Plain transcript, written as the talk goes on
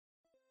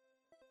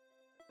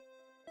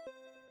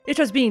It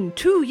has been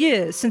 2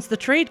 years since the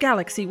trade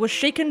galaxy was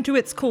shaken to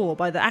its core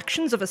by the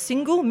actions of a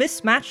single,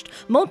 mismatched,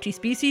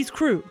 multi-species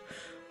crew.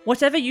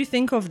 Whatever you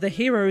think of the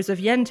heroes of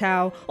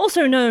Yentau,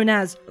 also known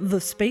as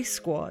the Space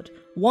Squad,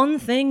 one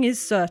thing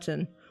is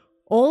certain.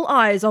 All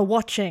eyes are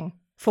watching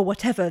for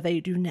whatever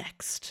they do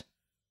next.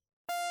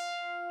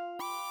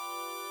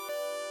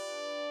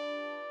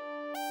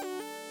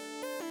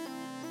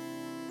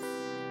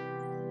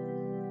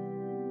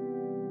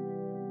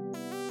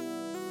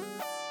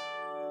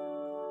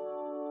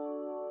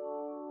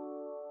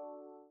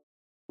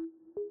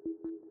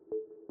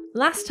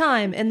 Last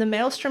time in the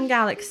Maelstrom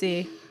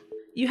Galaxy,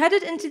 you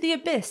headed into the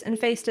Abyss and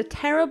faced a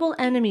terrible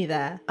enemy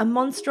there, a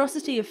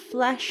monstrosity of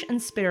flesh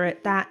and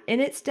spirit that, in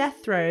its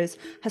death throes,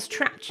 has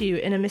trapped you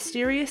in a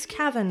mysterious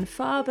cavern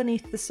far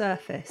beneath the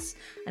surface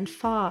and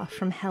far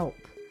from help.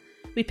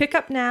 We pick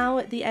up now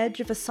at the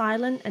edge of a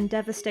silent and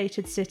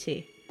devastated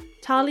city.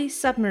 Tali's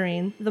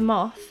submarine, the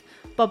Moth,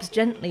 bobs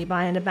gently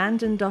by an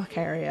abandoned dock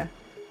area.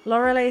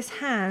 Lorelei's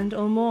hand,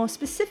 or more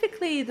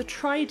specifically the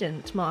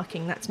trident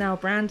marking that's now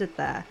branded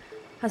there,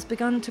 has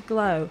begun to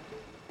glow.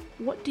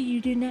 What do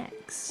you do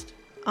next?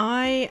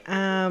 I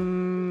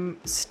am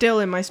still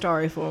in my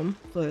starry form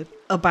for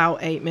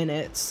about 8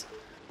 minutes,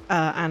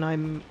 and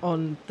I'm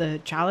on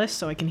the chalice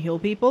so I can heal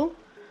people.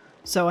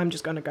 So I'm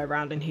just going to go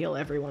around and heal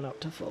everyone up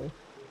to full.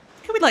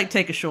 Can we,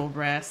 take a short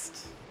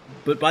rest?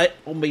 But by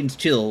all means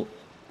chill.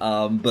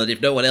 But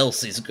if no one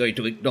else is going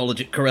to acknowledge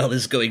it, Corell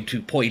is going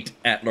to point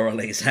at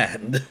Lorelei's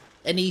hand.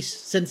 Any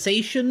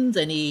sensations?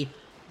 Any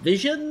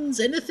visions?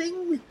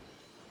 Anything?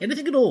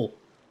 Anything at all?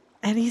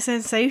 Any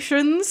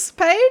sensations,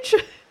 Paige?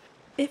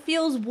 It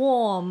feels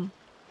warm.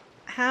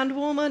 Hand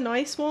warmer,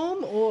 nice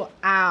warm, or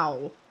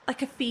ow?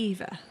 Like a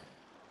fever.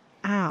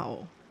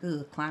 Ow.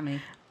 Ugh, clammy.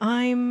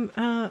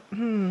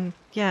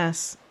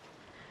 Yes.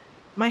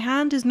 My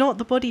hand is not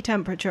the body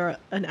temperature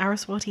an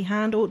Araswati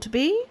hand ought to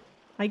be.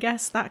 I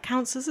guess that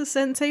counts as a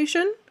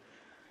sensation.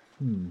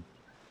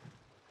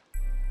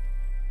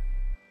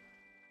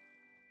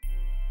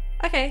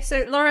 Okay,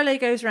 so Lorelei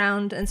goes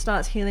round and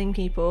starts healing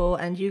people,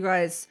 and you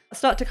guys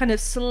start to kind of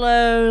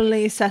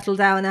slowly settle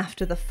down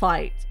after the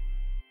fight.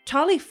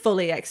 Charlie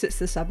fully exits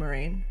the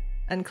submarine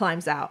and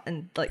climbs out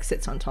and,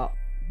 sits on top.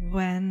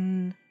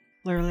 When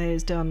Lorelei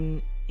is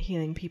done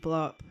healing people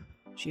up,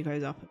 she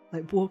goes up,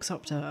 walks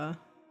up to her.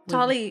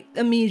 Charlie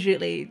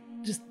immediately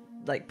just,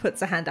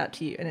 puts a hand out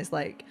to you and is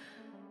like,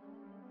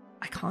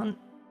 I can't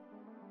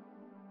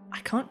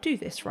do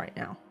this right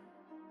now.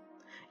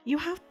 You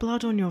have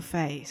blood on your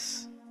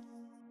face.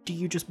 Do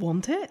you just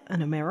want it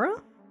and a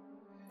mirror?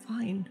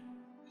 Fine.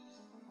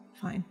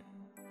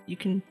 You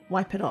can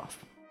wipe it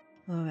off.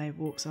 Lorelei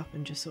walks up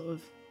and just sort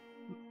of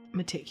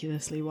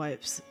meticulously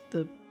wipes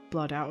the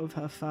blood out of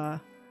her fur.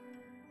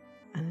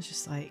 And it's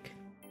just like,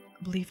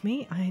 believe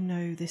me, I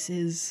know this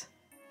is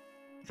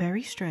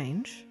very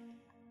strange.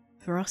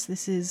 For us,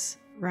 this is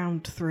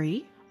round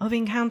 3 of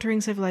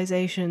encountering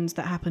civilizations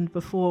that happened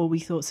before we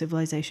thought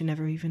civilization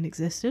ever even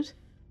existed.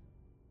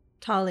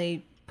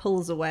 Tali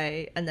pulls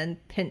away and then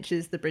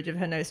pinches the bridge of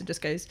her nose and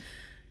just goes,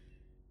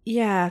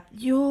 yeah,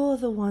 you're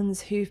the ones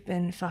who've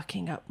been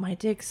fucking up my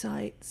dig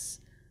sites.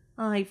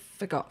 I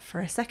forgot for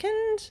a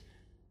second.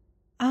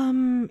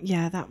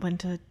 Yeah, that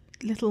went a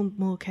little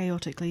more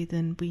chaotically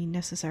than we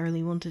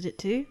necessarily wanted it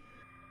to.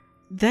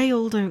 They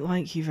all don't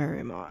like you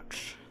very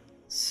much,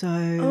 so...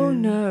 Oh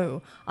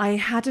no, I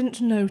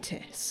hadn't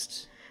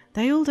noticed.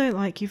 They all don't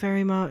like you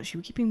very much. You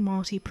were keeping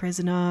Marty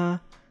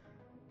prisoner.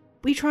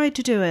 We tried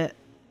to do it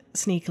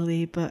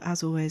sneakily, but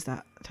as always,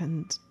 that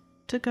tends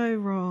to go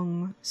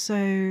wrong,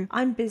 so...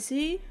 I'm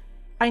busy.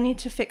 I need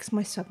to fix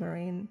my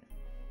submarine.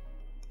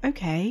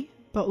 Okay,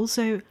 but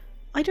also,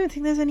 I don't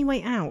think there's any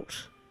way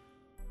out.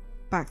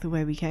 Back the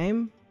way we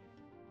came.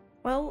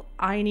 Well,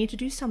 I need to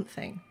do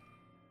something.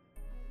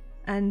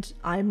 And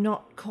I'm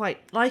not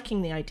quite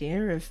liking the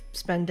idea of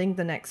spending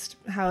the next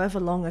however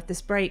long of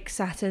this break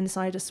sat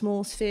inside a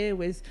small sphere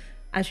with,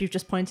 as you've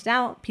just pointed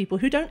out, people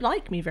who don't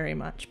like me very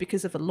much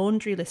because of a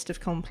laundry list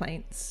of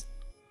complaints.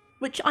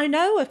 Which I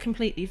know are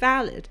completely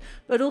valid,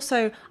 but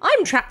also,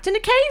 I'm trapped in a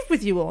cave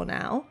with you all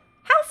now.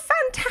 How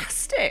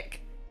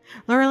fantastic!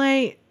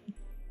 Lorelei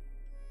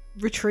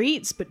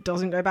retreats, but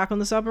doesn't go back on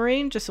the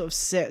submarine, just sort of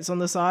sits on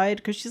the side,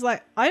 because she's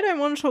like, I don't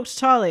want to talk to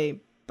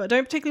Tali, but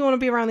don't particularly want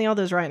to be around the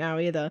others right now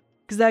either.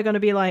 Because they're going to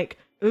be like,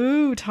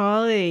 ooh,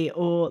 Tali,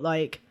 or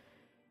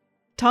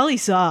Tali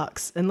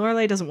sucks, and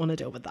Lorelei doesn't want to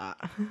deal with that.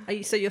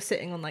 So you're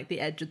sitting on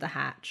the edge of the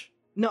hatch?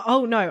 No,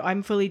 oh no,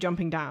 I'm fully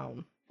jumping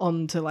down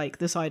onto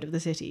the side of the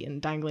city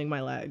and dangling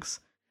my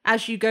legs.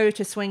 As you go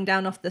to swing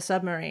down off the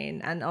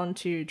submarine and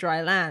onto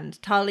dry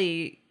land,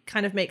 Tali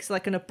kind of makes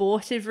an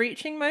abortive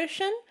reaching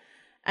motion,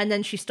 and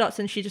then she stops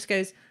and she just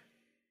goes,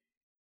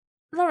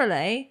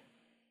 Lorelei,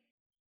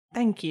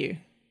 thank you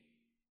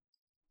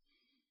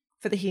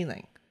for the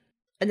healing.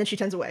 And then she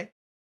turns away.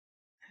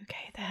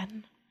 Okay,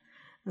 then.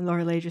 And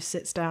Lorelei just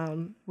sits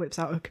down, whips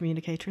out her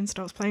communicator and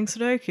starts playing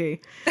Sudoku.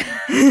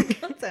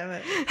 God damn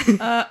it.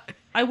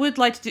 I would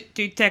like to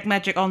do tech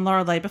magic on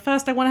Lorelei, but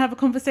first I want to have a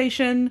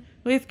conversation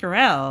with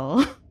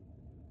Corell.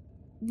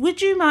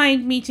 would you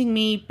mind meeting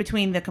me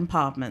between the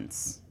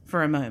compartments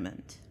for a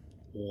moment?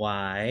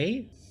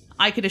 Why?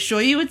 I could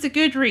assure you it's a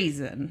good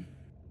reason.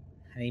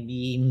 I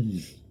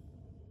mean,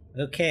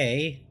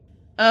 okay.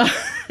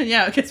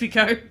 Yeah, I guess we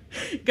go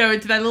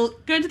into that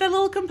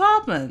little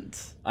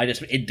compartment. I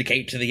just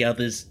indicate to the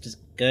others, just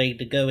going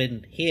to go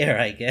in here,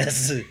 I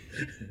guess.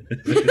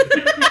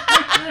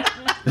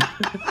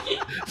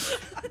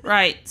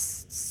 Right.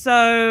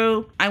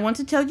 So I want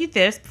to tell you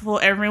this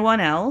before everyone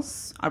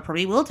else. I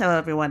probably will tell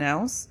everyone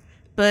else,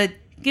 but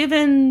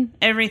given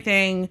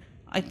everything,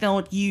 I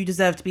thought you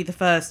deserve to be the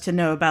first to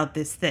know about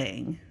this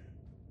thing.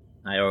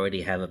 I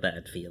already have a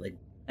bad feeling.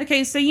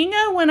 Okay, so you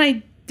know when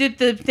I did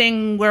the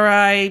thing where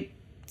I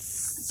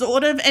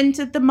sort of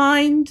entered the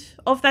mind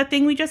of that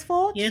thing we just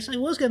fought? Yes, I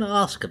was going to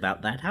ask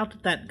about that. How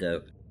did that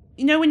go?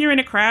 You know when you're in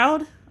a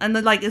crowd and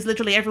there's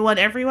literally everyone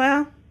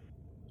everywhere?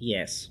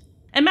 Yes.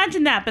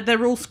 Imagine that, but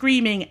they're all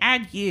screaming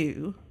at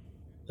you.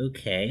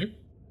 Okay.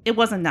 It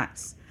wasn't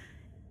nice.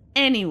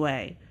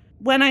 Anyway,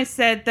 when I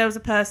said there was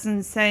a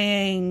person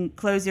saying,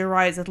 close your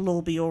eyes, it'll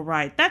all be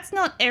alright, that's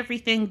not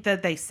everything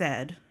that they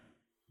said.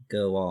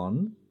 Go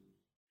on.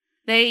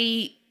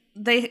 They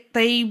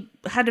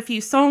had a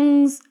few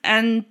songs,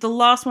 and the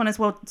last one is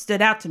what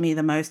stood out to me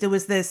the most. It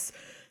was this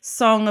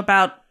song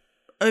about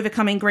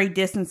overcoming great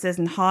distances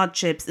and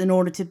hardships in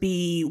order to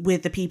be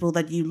with the people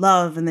that you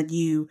love and that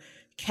you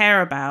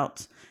care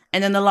about.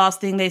 And then the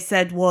last thing they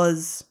said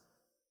was,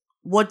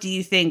 what do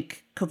you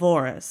think,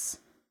 Kavoris?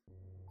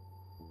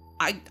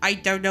 I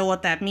don't know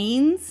what that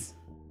means.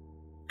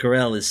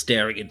 Corell is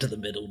staring into the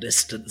middle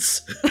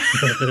distance.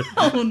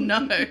 Oh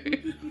no.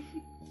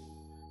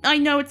 I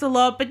know it's a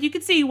lot, but you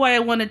can see why I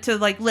wanted to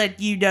let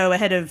you know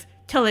ahead of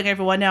telling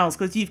everyone else,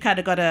 because you've kind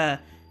of got a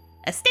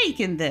stake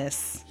in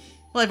this.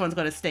 Well, everyone's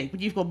got a stake, but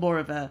you've got more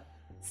of a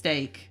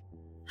stake.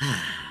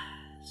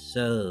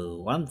 So,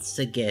 once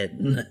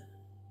again,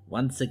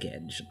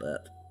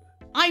 Schlurp.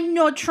 I'm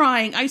not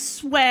trying, I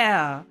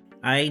swear.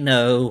 I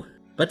know,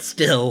 but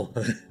still.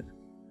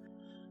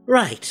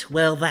 Right,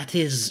 well, that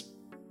is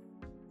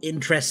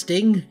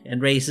interesting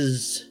and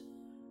raises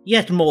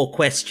yet more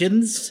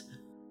questions,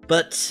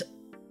 but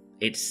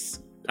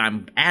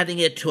I'm adding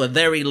it to a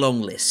very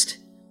long list.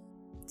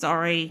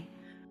 Sorry.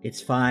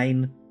 It's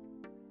fine.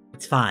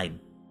 It's fine.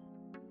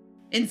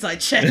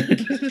 Insight check.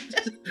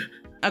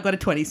 I got a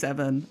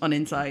 27 on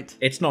insight.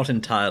 It's not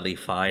entirely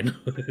fine.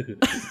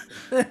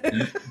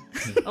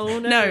 Oh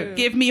no. No,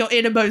 give me your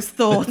innermost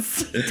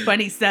thoughts.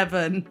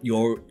 27.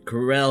 Your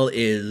Corell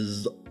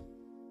is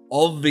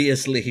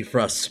obviously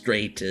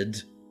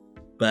frustrated,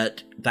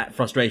 but that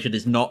frustration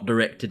is not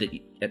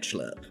directed at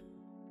Schlurp.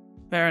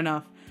 Fair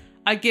enough.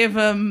 I give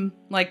him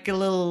a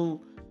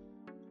little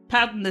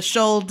pat on the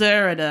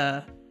shoulder and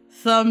a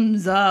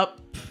thumbs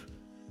up,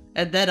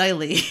 and then I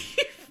leave.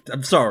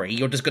 I'm sorry,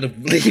 you're just gonna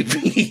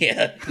leave me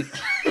here.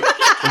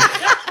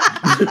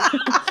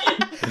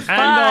 And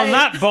on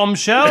that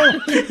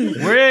bombshell,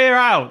 we're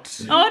out.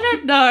 Oh, I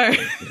don't know.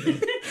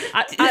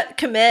 I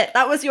commit.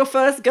 That was your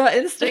first gut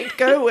instinct.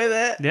 Go with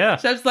it. Yeah.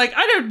 So I was like,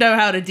 I don't know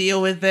how to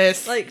deal with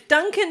this.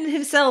 Duncan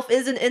himself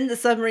isn't in the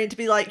submarine to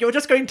be like, you're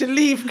just going to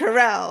leave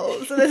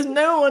Corell, so there's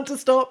no one to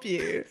stop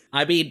you.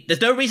 I mean,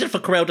 there's no reason for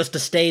Corell just to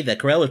stay there.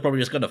 Corell is probably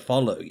just gonna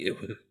follow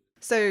you.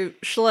 So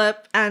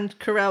Schlurp and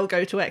Corell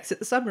go to exit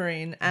the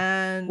submarine,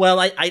 and... Well,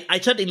 I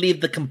certainly leave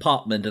the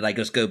compartment and I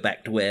just go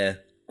back to where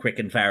Crick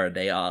and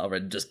Faraday are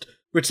and just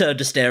return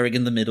to staring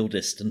in the middle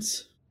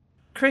distance.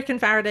 Crick and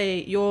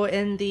Faraday, you're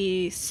in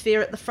the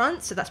sphere at the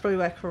front, so that's probably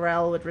where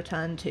Corell would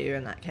return to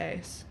in that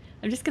case.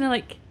 I'm just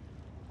gonna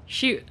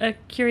shoot a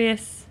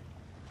curious,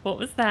 what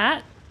was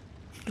that?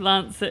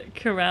 Glance at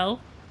Corell.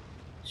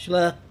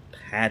 Schlurp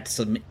had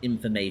some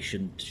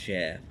information to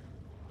share.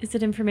 Is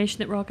it information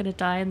that we're all gonna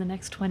die in the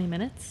next 20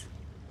 minutes?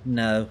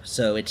 No,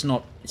 so it's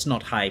not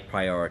high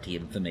priority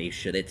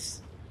information.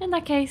 It's... In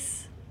that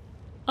case,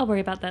 I'll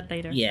worry about that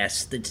later.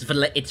 Yes, it's for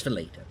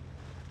later.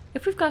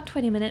 If we've got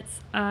 20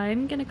 minutes,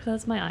 I'm gonna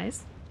close my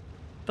eyes.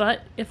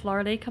 But if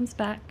Lorelei comes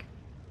back,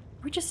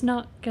 we're just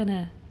not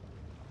gonna...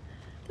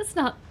 Let's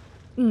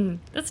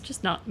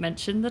just not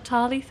mention the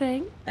Tali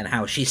thing. And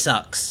how she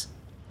sucks.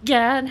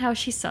 Yeah, and how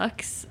she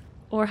sucks.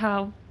 Or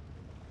how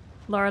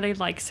Lorelei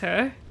likes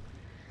her.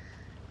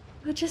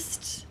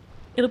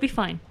 It'll be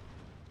fine.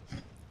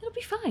 It'll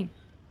be fine.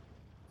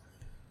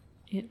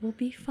 It will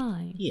be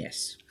fine.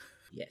 Yes.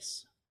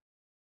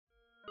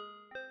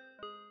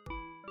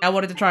 I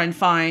wanted to try and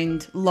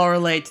find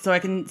Lorelei so I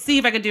can see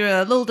if I could do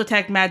a little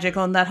detect magic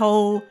on that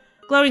whole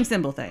glowing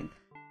symbol thing.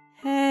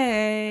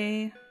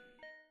 Hey.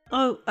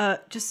 Oh,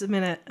 just a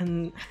minute.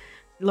 And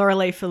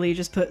Lorelei fully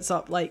just puts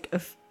up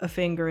a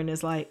finger and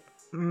is like,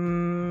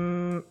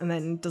 and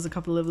then does a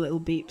couple of little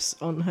beeps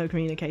on her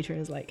communicator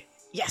and is like,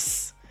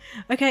 yes.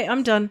 Okay,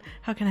 I'm done.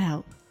 How can I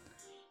help?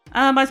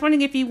 I was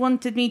wondering if you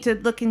wanted me to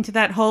look into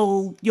that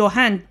whole your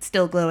hand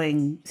still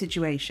glowing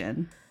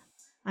situation.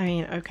 I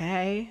mean,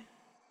 okay.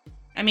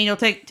 I mean, it'll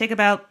take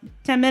about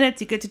 10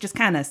 minutes. You get to just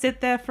kind of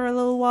sit there for a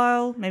little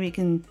while. Maybe you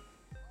can...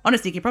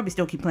 Honestly, you could probably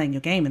still keep playing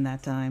your game in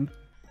that time.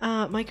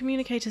 My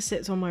communicator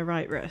sits on my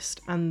right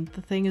wrist, and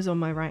the thing is on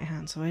my right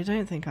hand, so I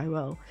don't think I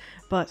will.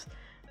 But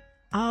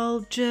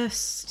I'll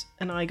just...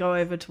 And I go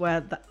over to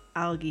where the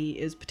algae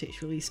is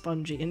particularly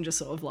spongy and just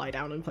sort of lie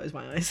down and close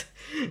my eyes.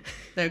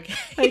 Okay.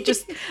 I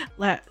just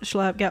let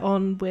Schlurp get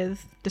on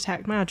with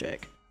Detect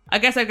Magic. I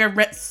guess I go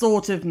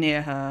sort of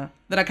near her.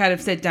 Then I kind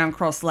of sit down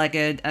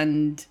cross-legged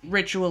and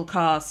ritual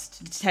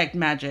cast Detect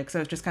Magic.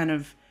 So it's just kind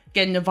of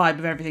getting the vibe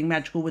of everything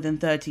magical within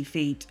 30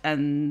 feet.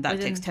 And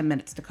that takes 10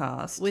 minutes to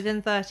cast.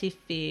 Within 30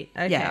 feet.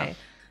 Okay.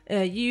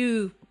 Yeah.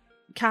 You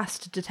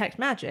cast Detect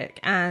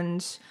Magic,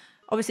 and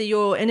obviously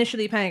you're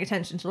initially paying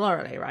attention to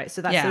Lorelei, right?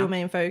 So that's your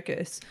main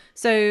focus.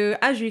 So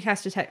as you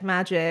cast Detect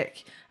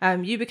Magic,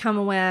 you become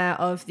aware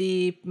of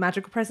the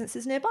magical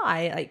presences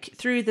nearby. Like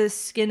through the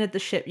skin of the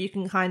ship, you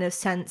can kind of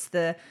sense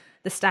the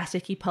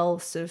staticky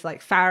pulse of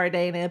like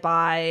Faraday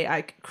nearby,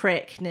 like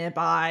Crick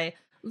nearby.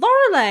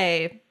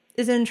 Lorelei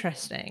is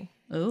interesting.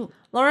 Ooh.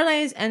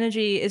 Lorelei's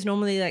energy is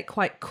normally like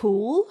quite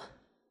cool,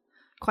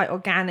 quite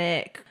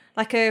organic,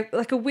 like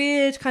a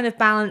weird kind of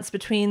balance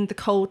between the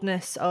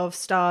coldness of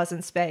stars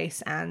and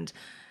space and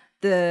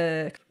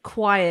the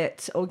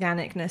quiet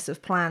organicness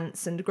of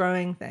plants and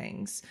growing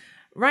things.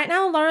 Right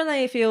now,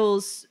 Lorelei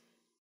feels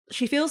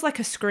like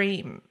a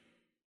scream,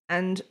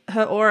 and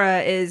her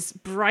aura is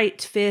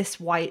bright, fierce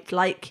white,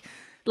 like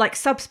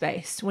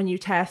subspace when you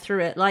tear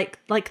through it,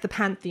 like the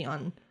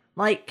Pantheon,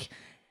 like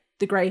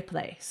the Grey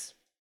Place.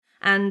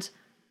 And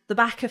the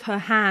back of her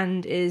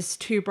hand is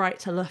too bright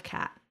to look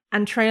at.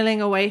 And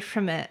trailing away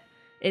from it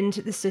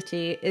into the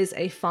city is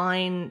a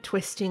fine,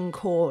 twisting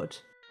cord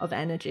of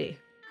energy.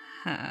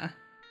 Huh.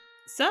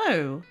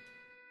 So,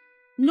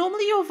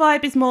 normally your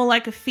vibe is more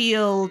like a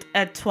field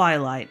at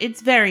twilight.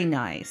 It's very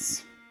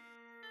nice.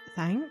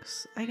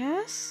 Thanks, I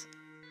guess?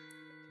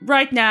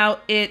 Right now,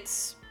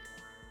 it's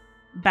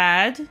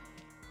bad.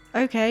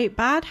 Okay,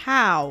 bad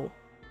how?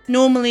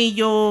 Normally,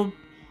 your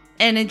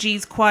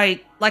energy's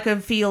quite like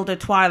a field at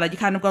twilight. You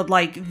kind of got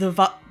like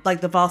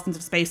the vastness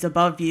of space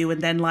above you,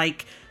 and then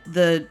like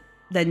the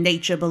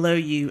nature below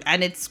you,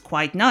 and it's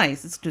quite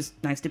nice. It's just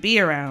nice to be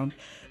around.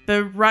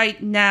 But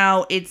right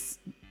now, it's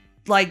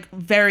like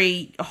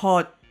very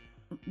hot,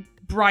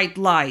 bright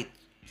light.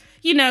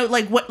 You know,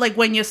 like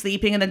when you're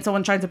sleeping, and then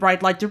someone shines a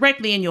bright light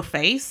directly in your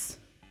face.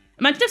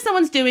 Imagine if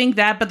someone's doing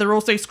that, but they're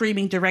also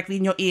screaming directly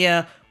in your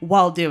ear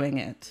while doing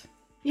it.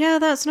 Yeah,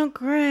 that's not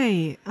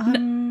great.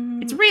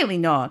 It's really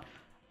not.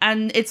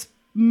 And it's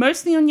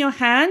mostly on your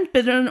hand,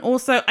 but then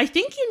also, I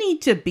think you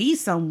need to be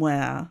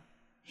somewhere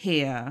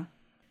here.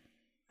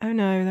 Oh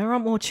no, there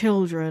aren't more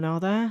children,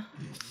 are there?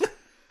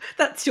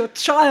 That's your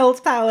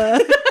child power.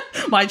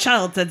 My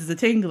child senses a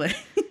tingling.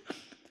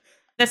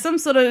 There's some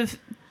sort of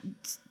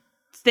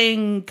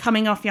thing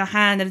coming off your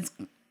hand and it's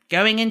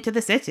going into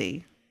the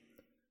city.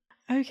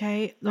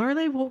 Okay,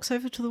 Lorelei walks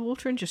over to the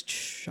water and just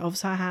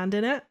shoves her hand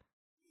in it.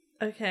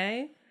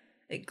 Okay.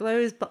 It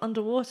glows but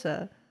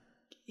underwater.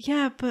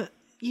 Yeah, but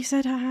you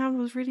said her hand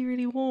was really,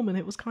 really warm and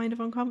it was kind of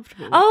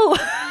uncomfortable. Oh!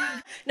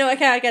 No,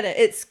 okay, I get it.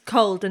 It's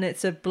cold and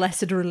it's a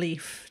blessed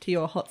relief to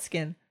your hot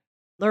skin.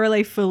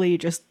 Lorelei fully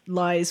just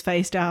lies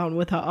face down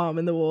with her arm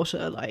in the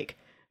water, like,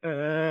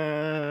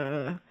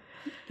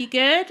 You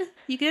good?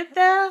 You good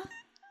there?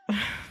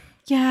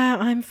 Yeah,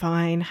 I'm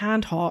fine.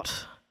 Hand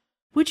hot.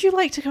 Would you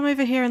like to come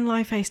over here and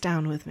lie face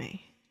down with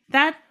me?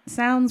 That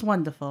sounds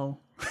wonderful.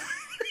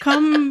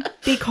 Come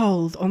be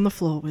cold on the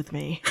floor with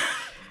me.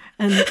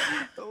 And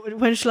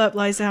when Schlurp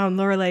lies down,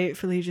 Lorelei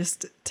fully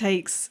just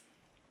takes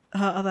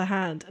her other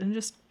hand and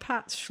just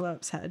pats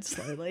Schlurp's head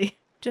slowly.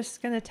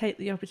 Just going to take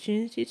the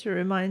opportunity to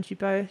remind you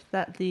both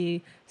that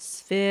the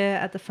sphere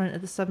at the front of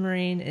the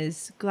submarine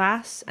is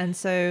glass, and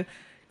so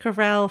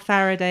Carell,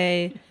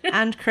 Faraday,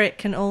 and Crick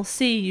can all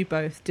see you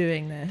both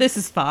doing this. This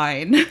is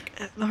fine.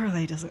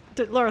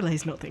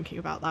 Lorelei's not thinking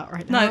about that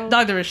right now. No,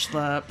 neither is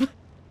Schlurp.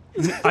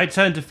 I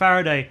turn to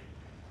Faraday.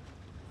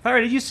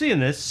 Faraday, you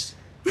seeing this?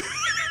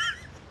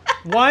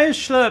 Why is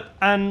Schlurp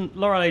and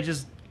Lorelei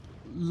just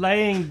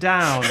laying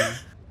down?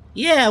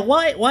 Yeah,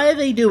 why are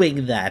they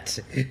doing that?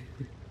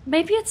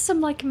 Maybe it's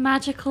some like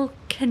magical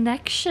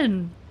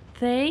connection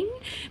thing.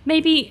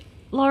 Maybe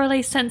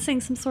Lorelei sensing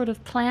some sort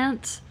of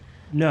plant.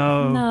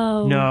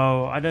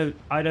 No, I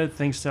don't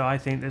think so. I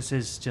think this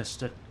is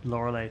just a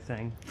Lorelei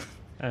thing,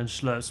 and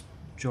Schlurp's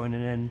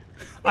joining in.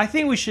 I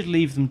think we should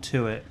leave them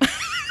to it.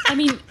 I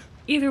mean,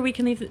 either we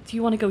can leave. Do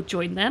you want to go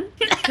join them?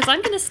 Because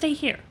I'm going to stay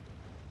here.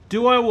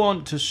 Do I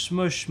want to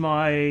smush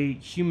my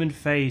human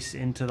face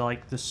into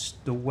like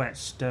the wet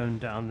stone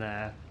down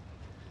there?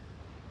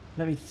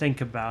 Let me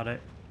think about it.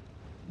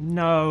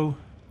 No,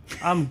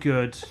 I'm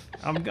good.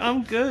 I'm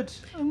good.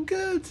 I'm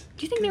good.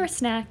 Do you think there are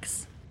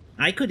snacks?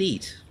 I could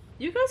eat.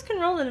 You guys can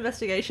roll an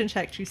investigation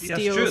check to That's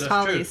steal true, that's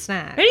Tali's true.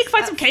 snacks. Maybe you can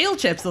find some kale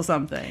chips or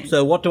something.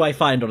 So what do I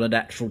find on a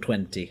natural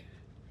 20?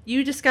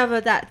 You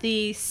discover that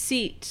the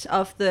seat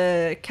of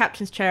the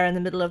captain's chair in the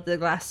middle of the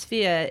glass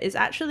sphere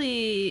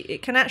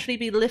can actually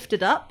be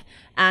lifted up,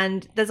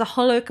 and there's a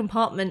hollow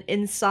compartment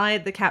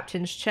inside the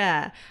captain's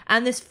chair,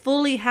 and this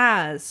fully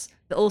has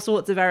all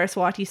sorts of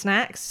Eraswati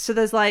snacks. So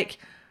there's like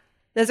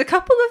There's a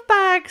couple of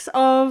bags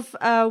of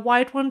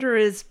Wide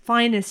Wanderer's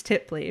finest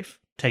tip leaf.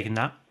 Taking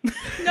that.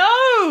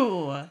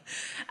 No!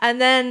 And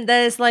then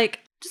there's like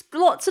just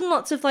lots and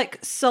lots of like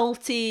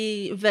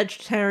salty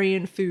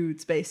vegetarian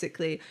foods,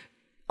 basically.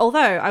 Although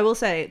I will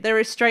say there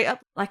is straight up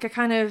like a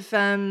kind of,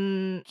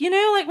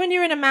 like when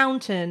you're in a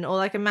mountain or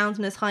like a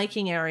mountainous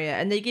hiking area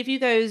and they give you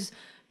those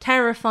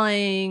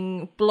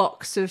terrifying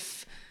blocks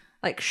of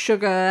like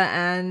sugar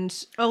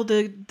and... Oh,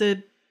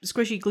 the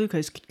squishy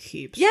glucose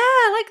cubes. Yeah,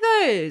 like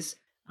those.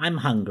 I'm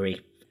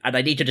hungry, and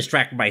I need to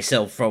distract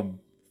myself from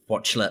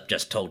what Schlurp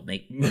just told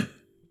me.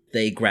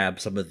 They grab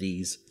some of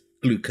these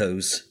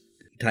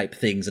glucose-type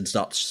things and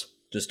start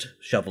just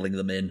shoveling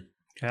them in.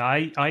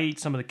 Okay, I eat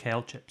some of the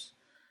kale chips.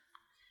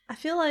 I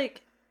feel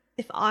like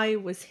if I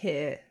was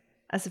here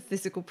as a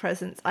physical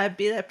presence, I'd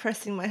be there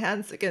pressing my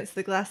hands against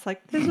the glass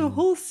like, there's a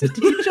whole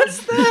city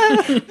just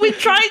there. We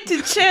tried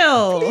to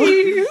chill.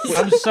 Please.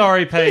 I'm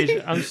sorry,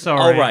 Paige. I'm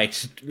sorry. All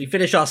right, we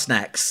finish our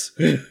snacks.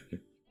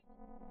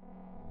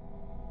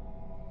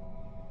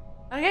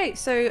 Okay,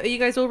 so are you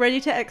guys all ready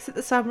to exit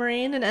the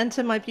submarine and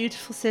enter my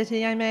beautiful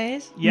city I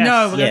made? Yes.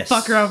 No, we're Yes.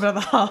 gonna fuck her over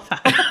another half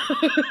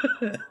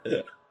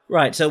hour.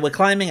 Right, so we're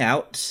climbing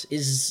out.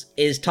 Is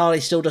Tali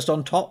still just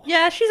on top?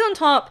 Yeah, she's on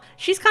top.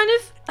 She's kind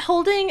of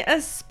holding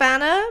a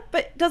spanner,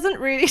 but doesn't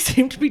really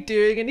seem to be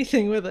doing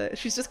anything with it.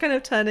 She's just kind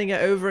of turning it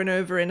over and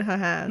over in her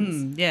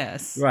hands.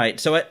 Yes. Right,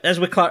 so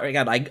as we're climbing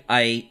out,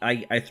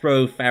 I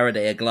throw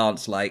Faraday a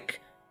glance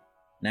like,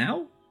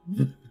 now?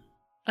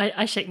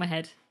 I shake my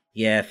head.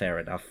 Yeah, fair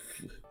enough.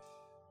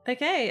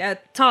 Okay,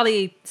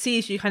 Tali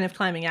sees you kind of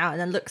climbing out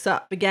and then looks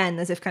up again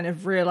as if kind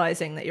of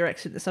realizing that you're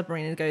exiting the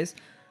submarine and goes,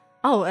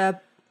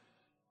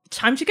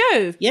 time to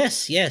go.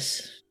 Yes.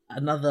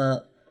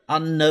 Another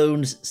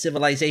unknown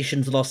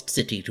civilization's lost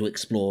city to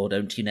explore,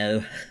 don't you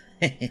know?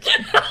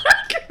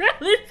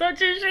 It's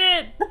such a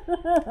shit.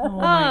 Oh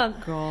my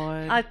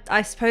god.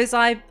 I suppose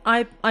I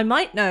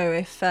might know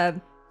if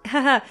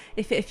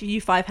if you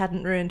five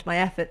hadn't ruined my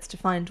efforts to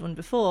find one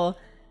before.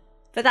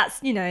 But that's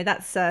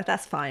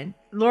fine.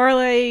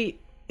 Lorelei,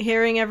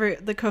 hearing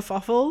the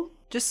kerfuffle,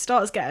 just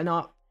starts getting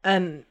up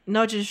and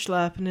nudges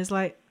Schlurp and is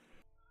like,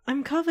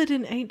 I'm covered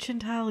in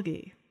ancient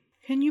algae.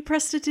 Can you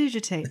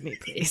prestidigitate me,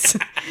 please?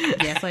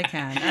 Yes, I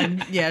can.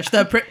 And yeah,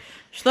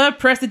 Schlurp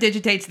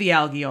prestidigitates the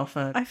algae off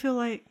her. I feel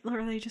like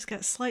Lorelei just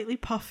gets slightly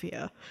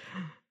puffier.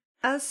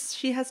 As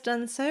she has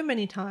done so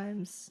many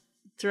times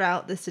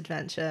throughout this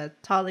adventure,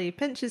 Tali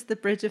pinches the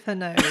bridge of her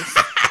nose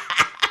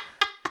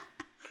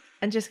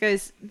and just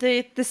goes,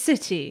 the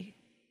city.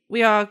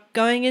 We are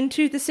going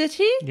into the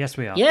city? Yes,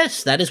 we are.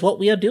 Yes, that is what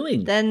we are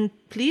doing. Then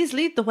please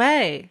lead the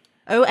way,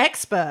 O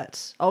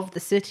expert of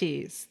the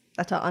cities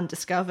that are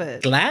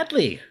undiscovered.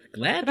 Gladly.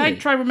 Could I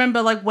try to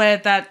remember like where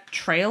that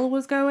trail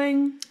was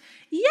going?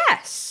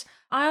 Yes,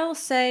 I'll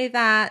say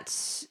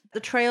that the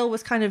trail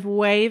was kind of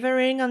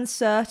wavering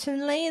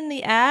uncertainly in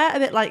the air, a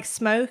bit like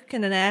smoke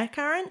and an air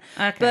current.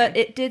 Okay. But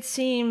it did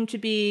seem to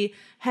be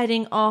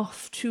heading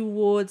off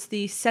towards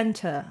the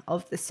center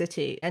of the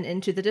city and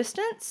into the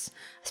distance.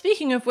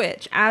 Speaking of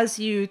which, as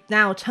you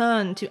now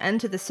turn to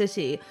enter the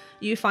city,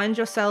 you find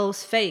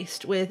yourselves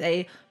faced with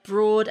a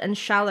broad and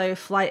shallow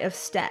flight of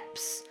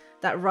steps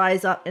that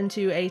rise up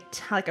into a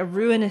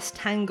ruinous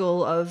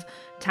tangle of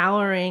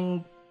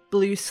towering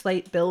blue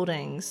slate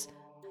buildings.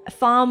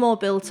 Far more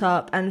built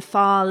up and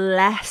far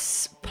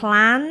less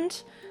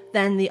planned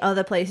than the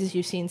other places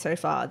you've seen so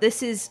far.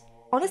 This is,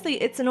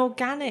 honestly, it's an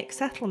organic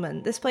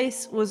settlement. This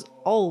place was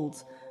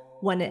old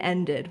when it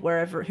ended,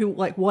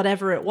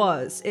 whatever it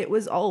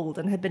was old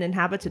and had been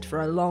inhabited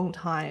for a long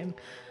time.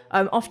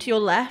 Off to your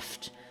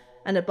left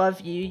and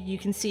above you, you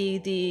can see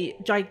the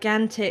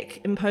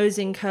gigantic,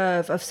 imposing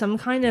curve of some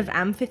kind of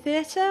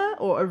amphitheater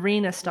or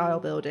arena-style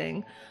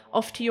building.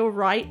 Off to your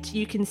right,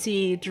 you can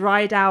see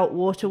dried out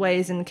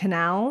waterways and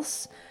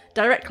canals.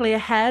 Directly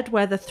ahead,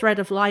 where the thread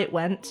of light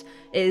went,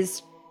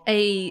 is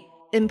a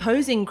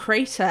imposing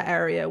crater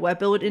area where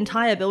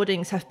entire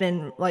buildings have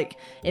been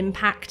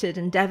impacted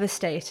and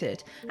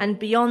devastated. And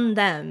beyond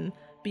them,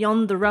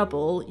 beyond the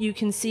rubble, you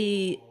can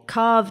see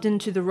carved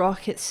into the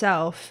rock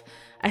itself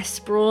a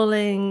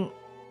sprawling,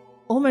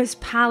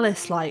 almost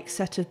palace-like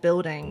set of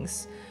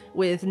buildings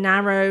with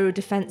narrow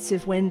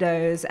defensive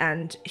windows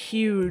and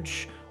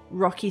huge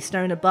rocky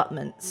stone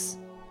abutments.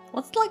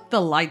 What's like the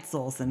light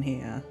source in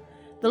here?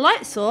 The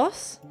light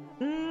source?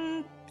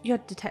 You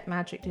had detect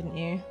magic, didn't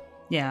you?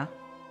 Yeah.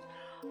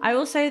 I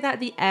will say that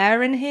the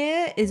air in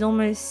here is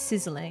almost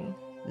sizzling.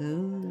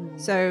 Ooh.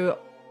 So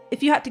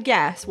if you had to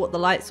guess what the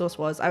light source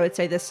was, I would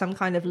say there's some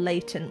kind of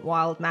latent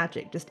wild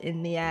magic just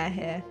in the air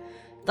here.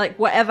 Like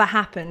whatever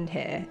happened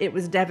here, it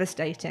was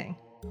devastating.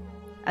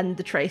 And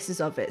the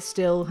traces of it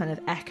still kind of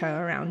echo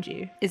around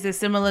you. Is this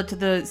similar to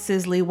the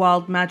sizzly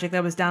wild magic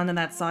that was down in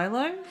that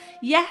silo?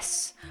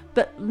 Yes,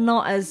 but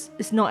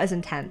it's not as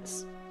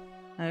intense.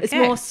 Okay. It's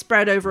more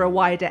spread over a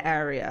wider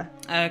area.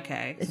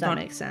 Okay. If that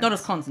makes sense. Not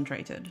as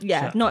concentrated.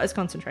 Yeah, Sure. not as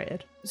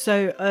concentrated.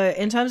 So,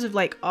 in terms of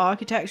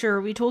architecture,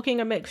 are we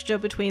talking a mixture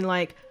between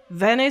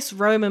Venice,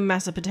 Rome, and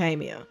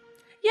Mesopotamia?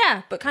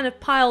 Yeah, but kind of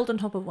piled on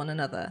top of one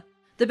another.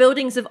 The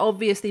buildings have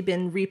obviously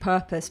been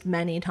repurposed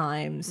many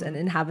times and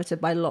inhabited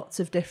by lots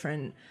of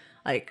different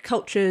like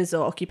cultures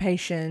or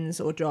occupations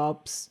or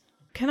jobs.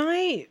 Can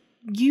I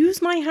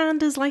use my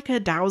hand as like a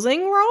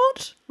dowsing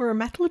rod or a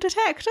metal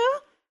detector?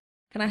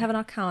 Can I have an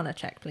Arcana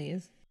check,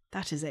 please?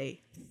 That is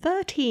a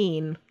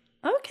 13.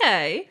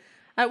 Okay.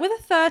 With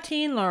a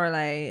 13,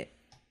 Lorelei,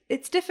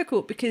 it's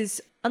difficult because,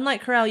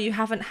 unlike Corel, you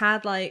haven't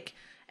had, like,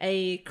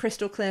 a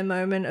crystal clear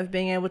moment of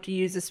being able to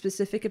use a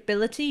specific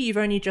ability. You've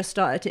only just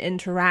started to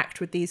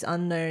interact with these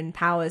unknown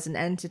powers and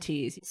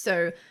entities.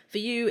 So, for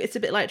you, it's a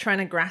bit like trying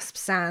to grasp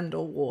sand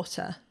or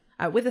water.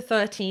 With a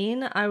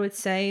 13, I would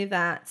say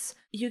that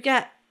you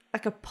get,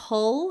 like, a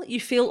pull. You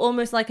feel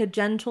almost like a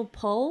gentle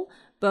pull,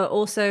 but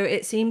also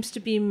it seems to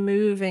be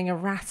moving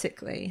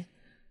erratically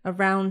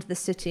around the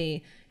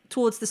city,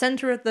 towards the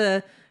center of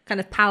the kind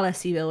of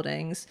palacey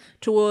buildings,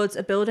 towards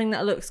a building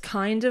that looks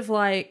kind of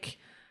like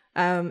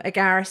a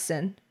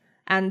garrison,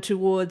 and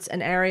towards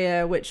an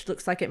area which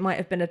looks like it might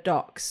have been a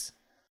docks.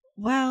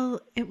 Well,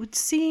 it would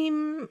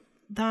seem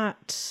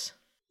that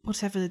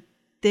whatever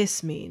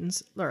this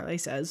means, Lorelei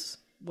says,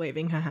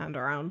 waving her hand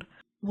around,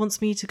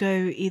 wants me to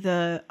go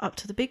either up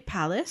to the big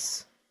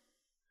palace,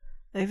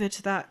 over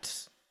to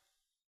that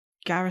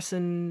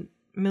garrison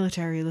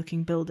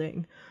military-looking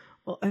building,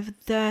 or over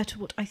there to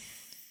what I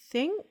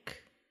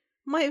think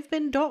might have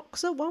been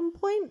docks at one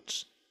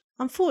point.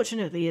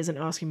 Unfortunately, isn't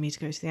asking me to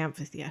go to the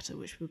amphitheatre,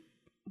 which would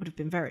have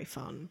been very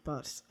fun,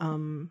 but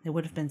It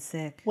would have been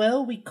sick.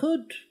 Well, we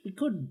could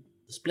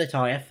split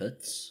our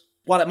efforts.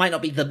 While it might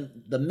not be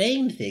the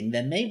main thing,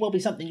 there may well be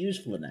something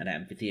useful in that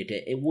amphitheatre.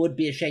 It would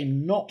be a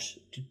shame not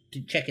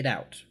to check it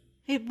out.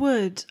 it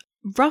would.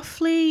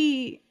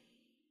 Roughly,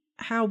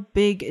 how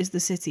big is the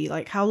city?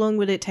 Like, how long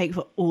would it take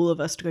for all of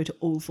us to go to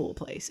all 4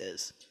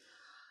 places?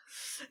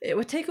 It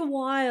would take a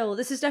while.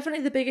 This is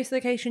definitely the biggest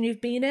location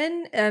you've been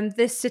in.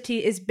 This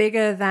city is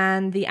bigger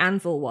than the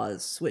Anvil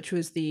was, which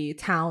was the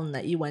town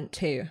that you went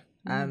to,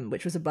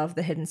 which was above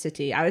the hidden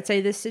city. I would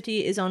say this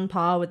city is on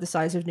par with the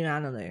size of New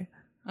Analu.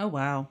 Oh,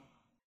 wow.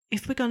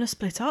 If we're gonna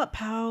split up,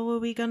 how are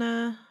we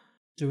gonna...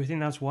 Do we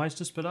think that's wise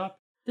to split up?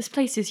 This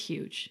place is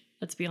huge,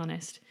 let's be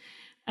honest.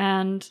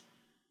 And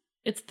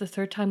it's the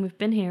 3rd time we've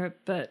been here,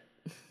 but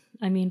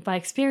I mean, by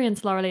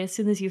experience, Lorelei, as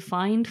soon as you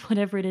find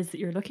whatever it is that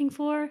you're looking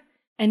for,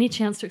 any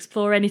chance to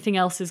explore anything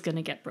else is going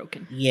to get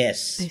broken.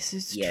 Yes. This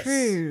is yes.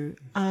 true.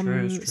 It's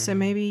true. So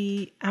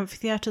maybe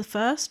amphitheatre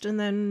first, and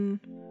then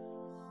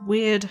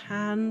weird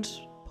hand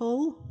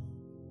pull?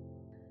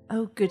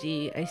 Oh,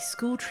 goody. A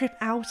school trip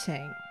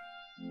outing.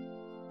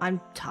 I'm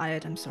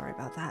tired. I'm sorry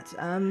about that.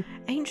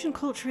 Ancient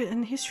culture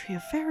and history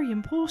are very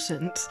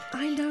important.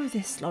 I know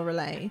this,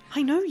 Lorelei.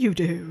 I know you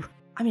do.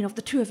 I mean, of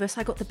the two of us,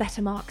 I got the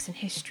better marks in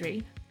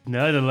history.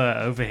 Nerd alert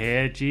over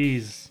here,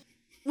 jeez.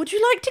 Would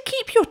you like to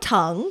keep your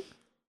tongue?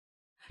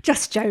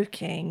 Just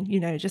joking,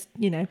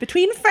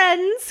 between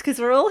friends, because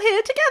we're all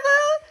here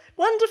together.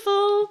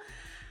 Wonderful.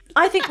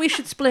 I think we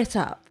should split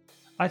up.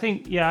 I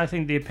think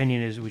the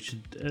opinion is we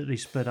should at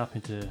least split up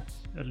into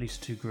at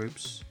least 2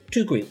 groups.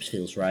 2 groups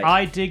feels right.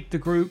 I dig the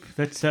group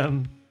that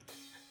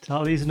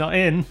Tali's not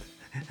in.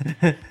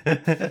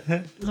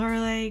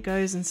 Lorelei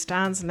goes and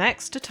stands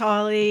next to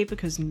Tali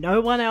because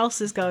no one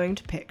else is going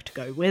to pick to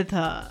go with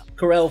her.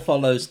 Corel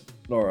follows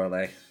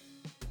Lorelei.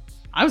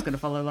 I was going to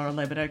follow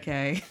Lorelei, but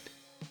okay.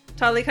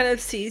 Tali kind of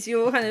sees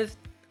you kind of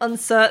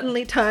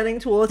uncertainly turning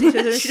towards each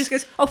other and she just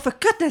goes, oh, for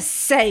goodness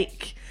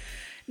sake.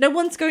 No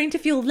one's going to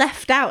feel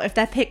left out if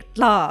they're picked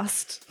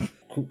last.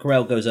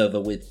 Corel goes over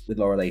with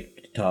Lorelei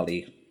to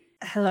Tali.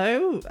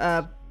 Hello?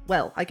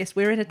 Well, I guess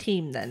we're in a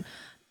team then.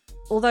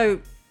 Although,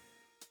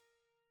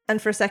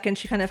 and for a second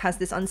she kind of has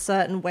this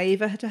uncertain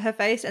waver to her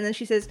face and then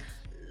she says,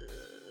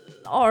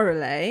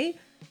 Lorelei,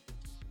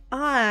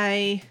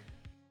 I...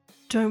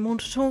 Don't want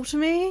to talk to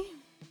me?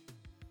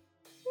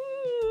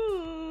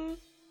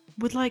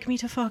 Would like me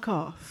to fuck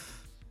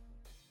off?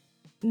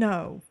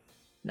 No.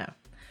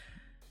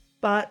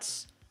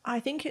 But I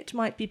think it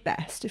might be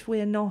best if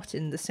we're not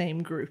in the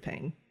same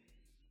grouping.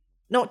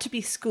 Not to be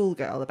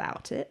schoolgirl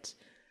about it,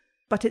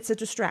 but it's a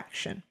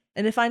distraction.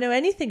 And if I know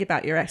anything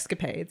about your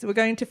escapades, we're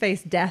going to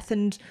face death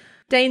and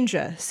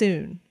danger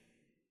soon.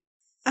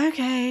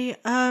 Okay,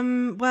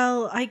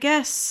 well, I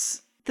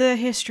guess the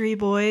history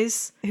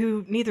boys,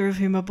 who neither of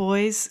whom are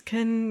boys,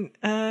 can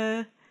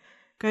go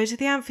to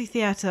the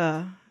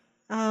amphitheatre.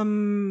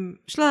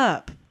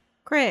 Schlurp,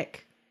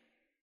 Crick,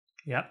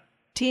 Yep.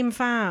 Team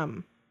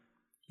Fam.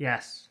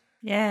 Yes.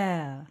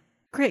 Yeah.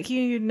 Crick,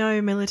 you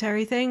know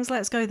military things,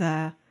 let's go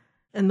there.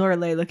 And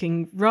Lorelei,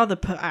 looking rather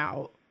put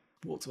out,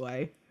 walks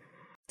away.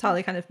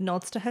 Tali kind of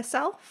nods to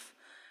herself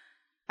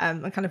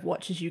and kind of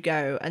watches you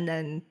go and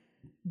then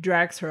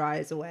drags her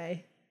eyes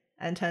away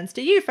and turns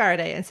to you,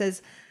 Faraday, and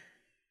says,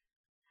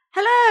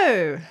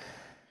 hello!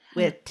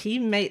 We're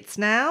teammates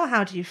now.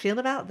 How do you feel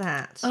about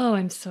that? Oh,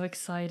 I'm so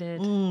excited.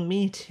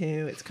 Me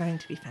too. It's going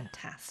to be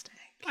fantastic.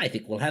 I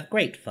think we'll have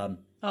great fun.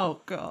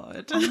 Oh,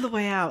 God. On the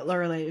way out,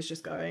 Lorelei is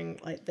just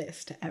going like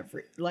this to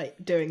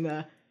doing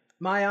the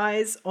My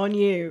eyes on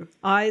you.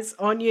 Eyes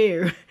on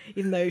you.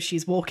 Even though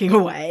she's walking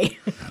away.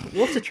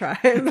 Water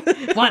tribe.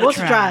 Water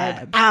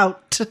Tribe.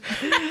 Out.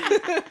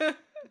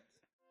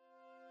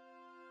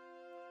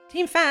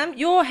 Team Fam,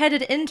 you're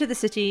headed into the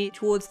city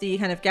towards the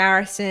kind of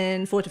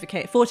garrison,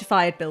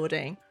 fortified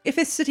building. If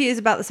this city is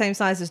about the same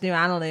size as New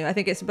Analu, I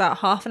think it's about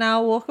half an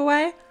hour walk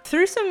away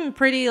through some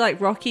pretty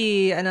like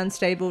rocky and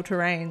unstable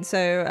terrain.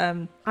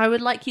 So I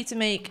would like you to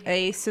make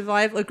a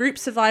group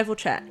survival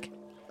check.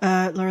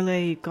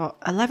 Lorelei got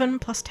 11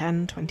 plus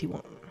 10,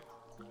 21.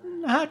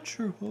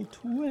 Natural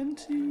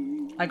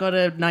 20. I got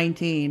a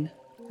 19.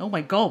 Oh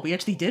my god, we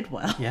actually did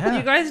well. Yeah.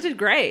 You guys did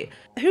great.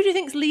 Who do you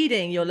think's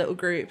leading your little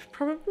group?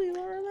 Probably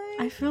Lorelei?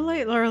 I feel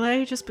like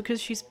Lorelei, just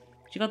because she's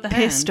She got the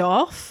pissed hand.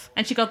 off.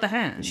 And she got the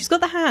hand. She's got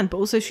the hand, but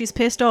also she's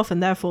pissed off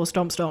and therefore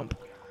stomp stomp.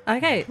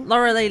 Okay,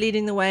 Lorelei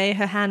leading the way,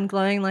 her hand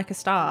glowing like a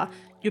star.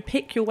 You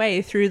pick your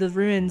way through the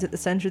ruins at the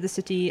center of the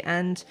city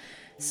and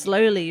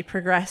slowly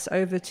progress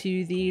over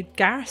to the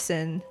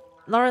garrison.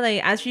 Lorelei,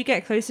 as you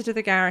get closer to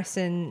the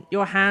garrison,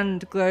 your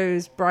hand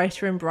glows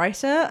brighter and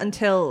brighter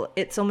until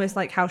it's almost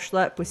like how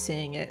Schlurp was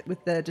seeing it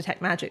with the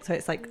detect magic, so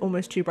it's like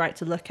almost too bright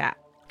to look at.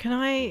 Can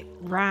I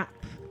wrap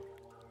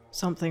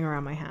something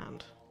around my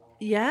hand?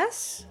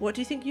 Yes? What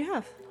do you think you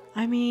have?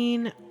 I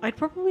mean, I'd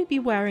probably be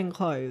wearing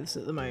clothes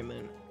at the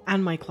moment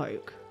and my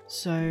cloak.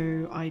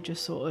 So I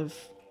just sort of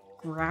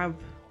grab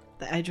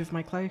the edge of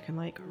my cloak and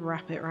like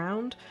wrap it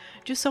around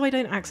just so I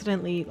don't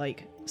accidentally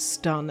like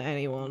stun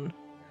anyone.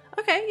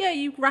 Okay, yeah,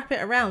 you wrap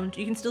it around.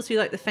 You can still see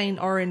like the faint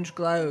orange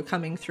glow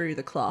coming through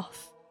the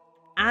cloth.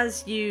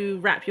 As you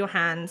wrap your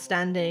hand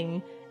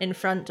standing in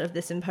front of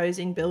this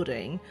imposing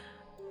building,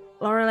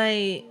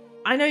 Lorelei,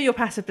 I know your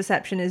passive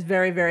perception is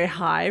very, very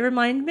high.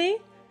 Remind me?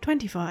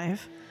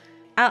 25.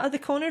 Out of the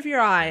corner of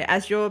your eye,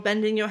 as you're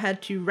bending your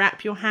head to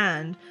wrap your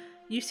hand,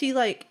 you see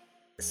like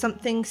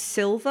something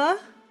silver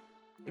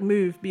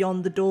move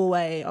beyond the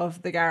doorway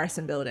of the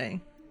garrison building.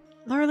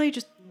 Lorelei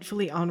just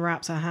fully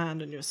unwraps her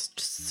hand and just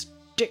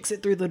sticks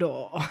it through the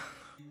door.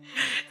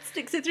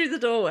 Sticks it through the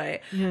doorway.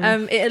 Yeah.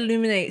 It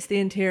illuminates the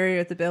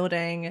interior of the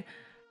building.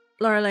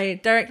 Lorelei,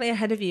 directly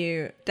ahead of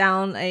you,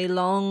 down a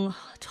long,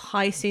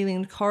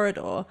 high-ceilinged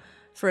corridor,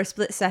 for a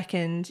split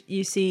second,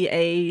 you see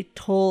a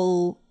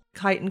tall,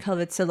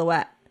 chitin-coloured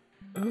silhouette.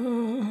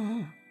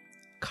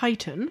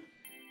 Chitin?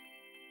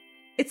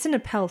 It's an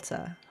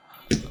Apelta.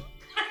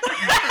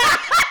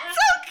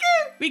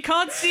 We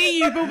can't see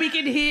you, but we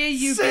can hear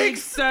you being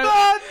so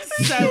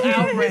outraged.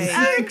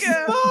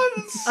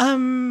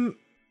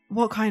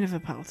 What kind of a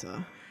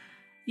pelter?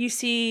 You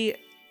see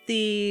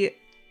the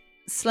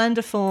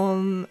slender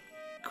form,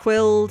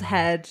 quilled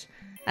head,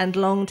 and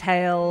long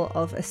tail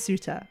of a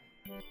suitor.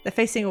 They're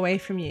facing away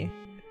from you,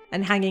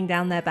 and hanging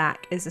down their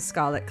back is a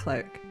scarlet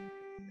cloak.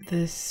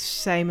 The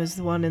same as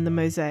the one in the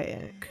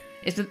mosaic.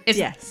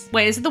 Yes.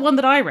 Wait, is it the one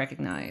that I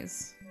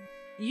recognize?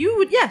 You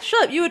would, yeah,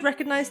 sure, you would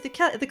recognize the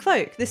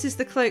cloak. This is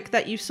the cloak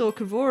that you saw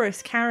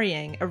Kavoris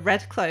carrying, a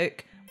red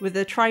cloak with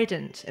a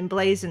trident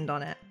emblazoned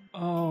on it.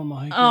 Oh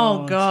my god.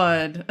 Oh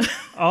god.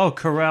 Oh,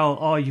 Corel.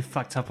 Oh, you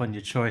fucked up on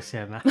your choice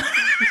here, man.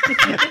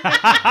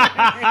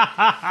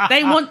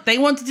 They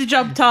wanted to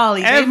jump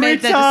Tali. They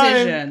made their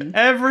decision.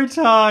 Every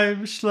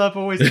time, Schlub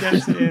always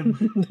gets it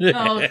in.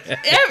 Oh,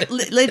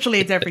 literally,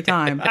 it's every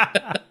time.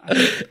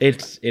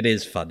 It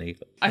is funny.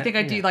 I think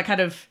I do like kind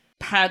of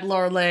pat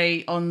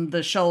Lorelei on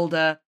the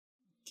shoulder.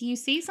 Do you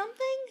see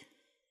something?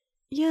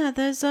 Yeah,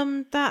 there's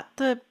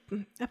the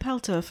a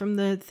pelter from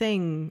the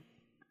thing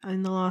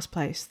in the last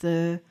place.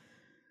 There's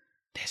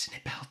an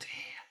Apelta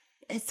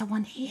here. Is the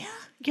one here?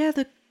 Yeah,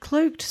 the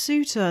cloaked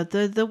suitor,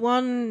 the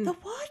one, The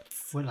what?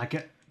 Well,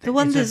 like the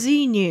one that it's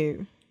Z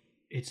knew.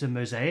 it's a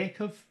mosaic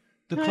of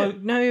the No,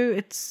 cloak. no,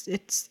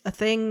 it's a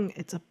thing.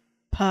 It's a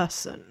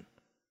person.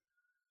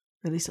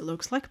 At least it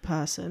looks like a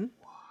person.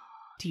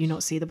 Do you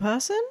not see the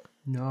person?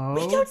 No.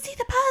 We don't see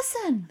the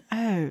person.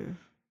 Oh,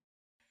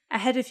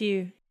 Ahead of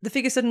you, the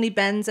figure suddenly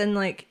bends and,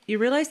 like, you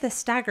realize they're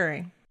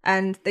staggering.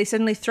 And they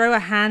suddenly throw a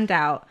hand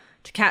out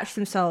to catch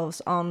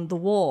themselves on the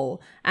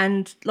wall.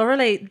 And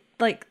Lorelei,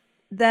 like,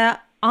 their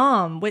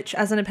arm, which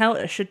as an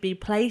Apelta should be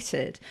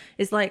plated,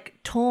 is, like,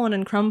 torn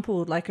and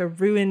crumpled like a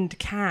ruined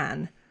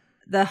can.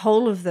 The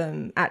whole of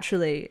them,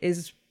 actually,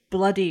 is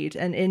bloodied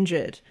and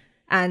injured.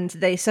 And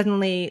they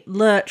suddenly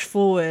lurch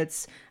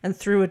forwards and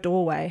through a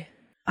doorway.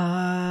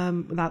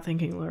 without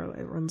thinking,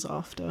 Lorelei runs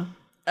after.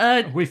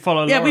 We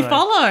follow. Yeah, we Lorelei.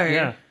 follow.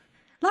 Yeah.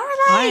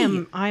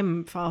 Lorelei.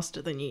 I'm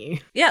faster than you.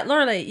 Yeah,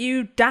 Lorelei,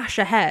 you dash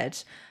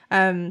ahead.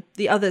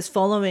 The others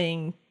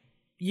following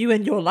you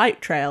and your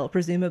light trail,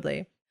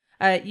 presumably.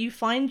 You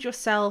find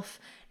yourself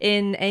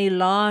in a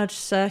large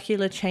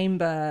circular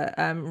chamber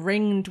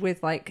ringed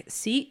with like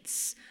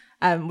seats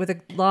with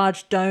a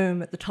large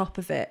dome at the top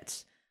of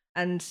it.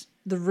 And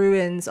the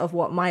ruins of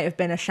what might have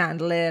been a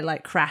chandelier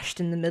like crashed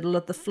in the middle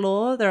of the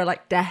floor. There are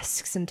like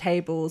desks and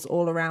tables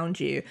all around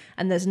you,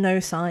 and there's no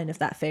sign of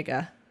that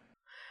figure.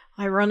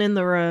 I run in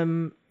the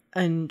room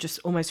and just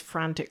almost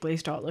frantically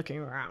start looking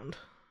around.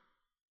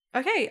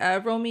 Okay,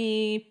 roll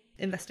me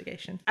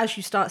investigation. As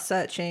you start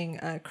searching,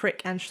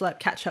 Crick and Schlepp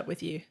catch up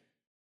with you.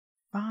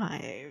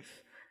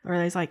 5.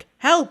 Lorelei's like,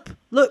 help!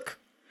 Look!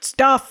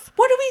 Stuff!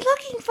 What are we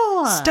looking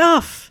for?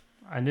 Stuff!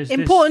 And is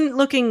Important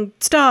looking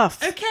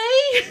stuff! Okay.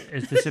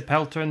 Is the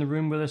Sepelta in the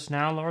room with us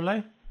now,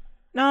 Lorelei?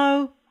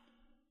 No.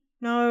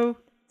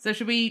 So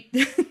should we?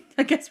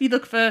 I guess we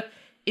look for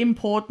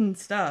important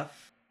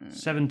stuff.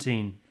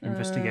 17.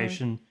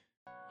 Investigation.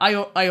 I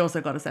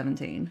also got a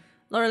 17.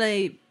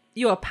 Lorelei,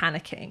 you are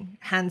panicking,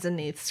 hands and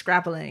knees,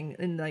 scrabbling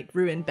in like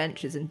ruined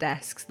benches and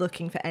desks,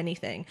 looking for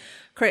anything.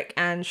 Crick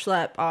and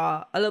Schlepp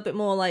are a little bit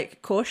more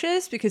like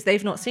cautious because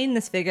they've not seen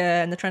this figure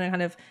and they're trying to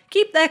kind of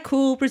keep their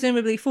cool,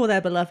 presumably for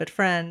their beloved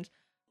friend.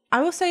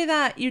 I will say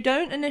that you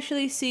don't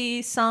initially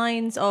see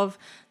signs of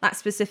that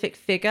specific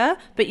figure,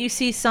 but you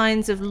see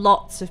signs of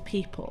lots of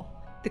people.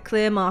 The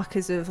clear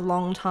markers of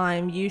long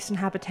time use and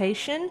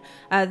habitation.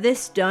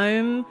 This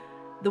dome,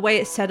 the way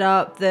it's set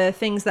up, the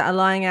things that are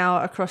lying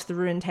out across the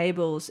ruined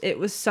tables, it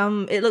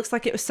looks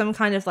like it was some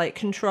kind of like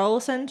control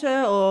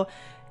center or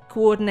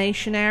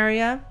coordination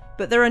area.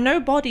 But there are no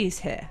bodies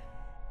here.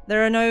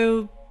 There are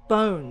no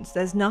bones.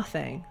 There's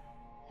nothing.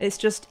 It's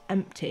just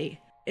empty.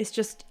 It's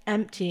just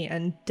empty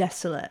and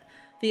desolate.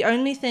 The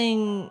only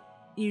thing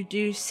you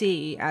do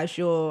see as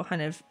you're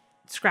kind of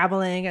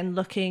scrabbling and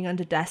looking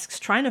under desks,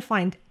 trying to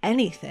find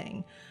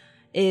anything,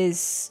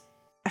 is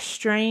a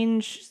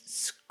strange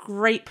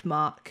scrape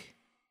mark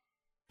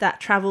that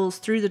travels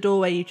through the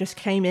doorway you just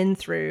came in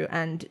through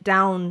and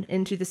down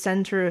into the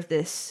center of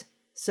this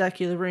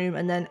circular room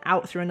and then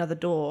out through another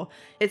door.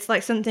 It's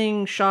like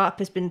something sharp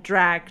has been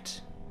dragged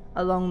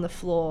along the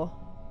floor.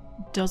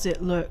 Does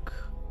it look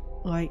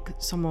like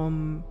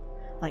someone...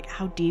 Like,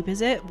 how deep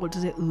is it? What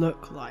does it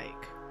look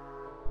like?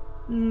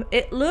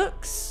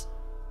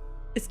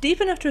 It's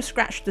deep enough to have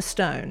scratched the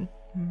stone.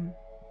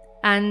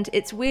 And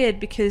it's weird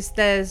because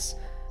there's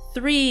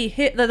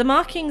 3 the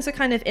markings are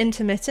kind of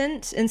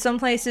intermittent. In some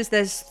places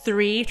there's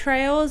 3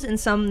 trails, in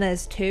some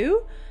there's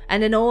 2,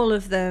 and in all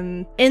of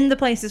them, in the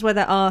places where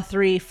there are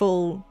 3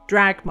 full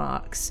drag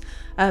marks,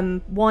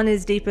 one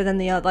is deeper than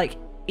the other, like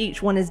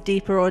each one is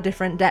deeper or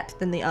different depth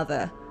than the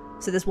other.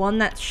 So there's one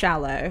that's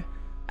shallow,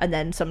 and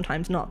then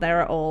sometimes not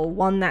there at all,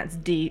 one that's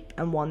deep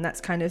and one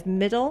that's kind of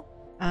middle.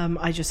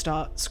 I just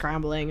start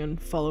scrambling and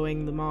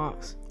following the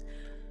marks.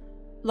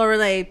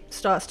 Lorelei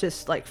starts to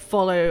like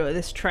follow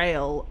this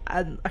trail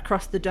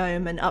across the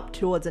dome and up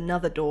towards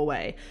another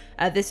doorway.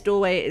 This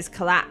doorway is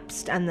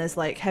collapsed and there's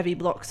like heavy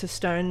blocks of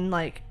stone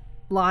like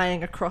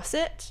lying across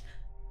it.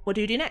 What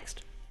do you do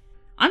next?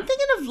 I'm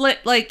thinking of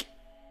like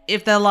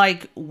if they're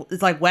like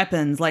it's like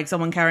weapons, like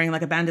someone carrying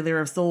like a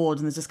bandolier of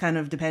swords, and it's just kind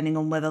of depending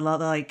on whether they're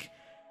like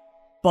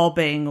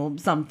bobbing or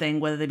something,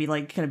 whether they be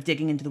like kind of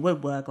digging into the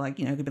woodwork, like,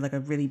 you know, it could be like a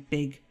really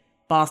big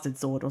bastard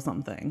sword or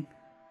something.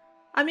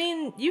 I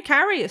mean, you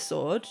carry a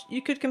sword.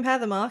 You could compare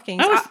the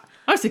markings. I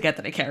always forget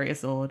that I carry a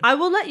sword. I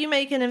will let you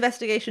make an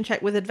investigation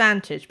check with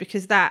advantage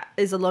because that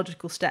is a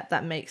logical step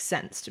that makes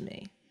sense to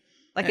me.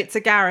 Like, it's a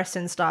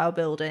garrison style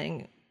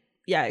building.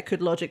 Yeah, it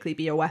could logically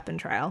be a weapon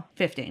trail.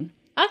 15.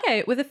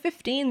 Okay, with a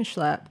 15,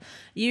 Schlepp,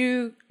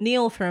 you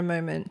kneel for a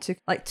moment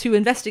to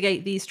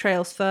investigate these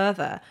trails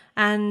further,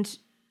 and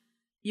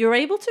you're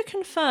able to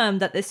confirm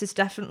that this is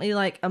definitely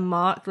like a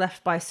mark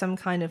left by some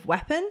kind of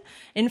weapon.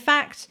 In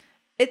fact,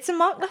 it's a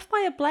mark left by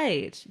a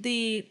blade.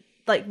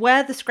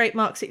 Where the scrape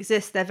marks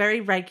exist, they're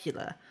very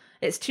regular.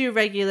 It's too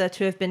regular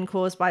to have been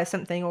caused by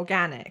something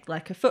organic,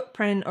 like a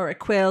footprint or a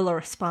quill or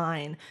a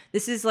spine.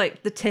 This is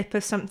like the tip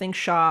of something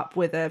sharp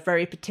with a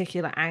very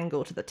particular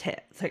angle to the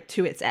tip, like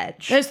to its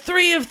edge. There's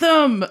 3 of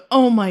them!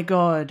 Oh my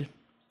god.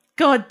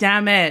 God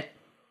damn it.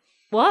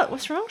 What?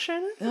 What's wrong,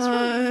 Shona? What's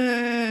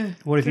wrong?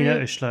 What have you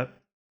noticed, Schlepp?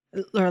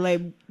 Lorelei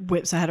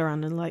whips her head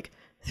around and like,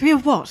 3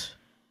 of what?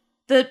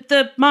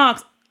 The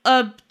marks.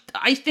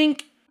 I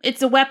think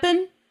it's a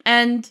weapon,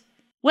 and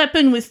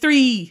weapon with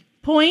 3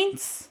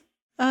 points.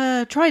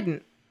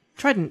 Trident.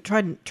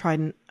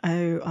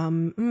 Oh,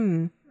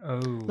 Oh.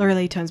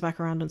 Lorelei turns back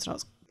around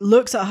and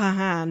looks at her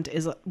hand,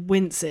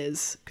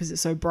 winces because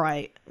it's so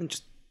bright, and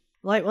just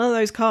like one of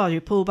those cars you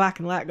pull back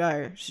and let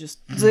go. She just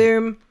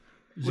zoom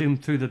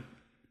Through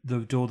the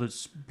door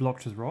that's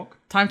blocked with rock?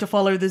 Time to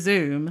follow the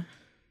zoom.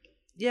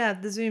 Yeah,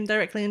 the zoom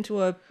directly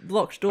into a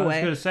blocked I was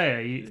doorway. going to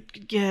say,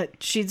 Yeah,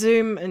 she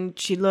zoom and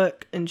she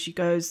look and she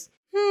goes.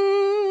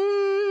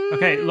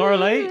 okay,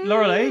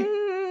 Lorelei,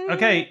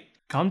 okay,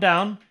 calm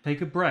down,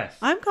 take a breath.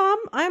 I'm calm.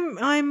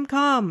 I'm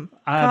calm.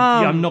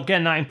 Yeah, I'm not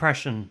getting that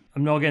impression.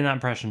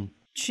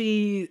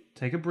 She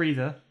Take a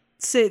breather.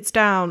 sits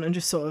down and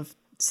just sort of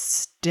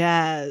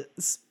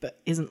stares, but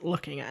isn't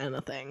looking at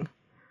anything.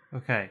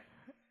 Okay,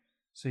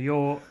 so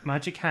your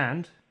magic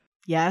hand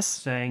Yes.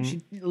 saying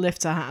She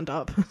lifts her hand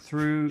up.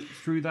 through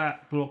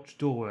that blocked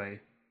doorway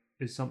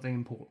is something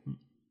important.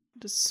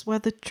 This is where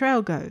the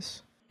trail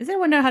goes. Does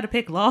anyone know how to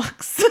pick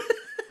locks?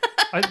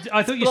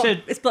 I thought you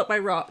said It's blocked by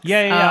rocks.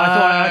 yeah.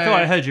 I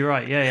thought I heard you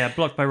right. Yeah,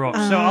 blocked by rocks.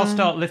 So I'll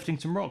start lifting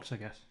some rocks, I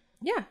guess.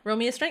 Yeah, roll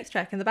me a strength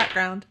check in the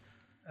background.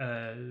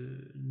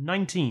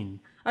 19.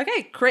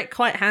 Okay, Crick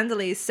quite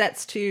handily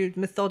sets to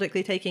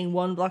methodically taking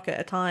one block at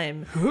a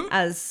time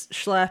as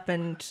Schlurp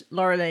and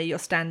Lorelei, you're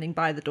standing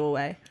by the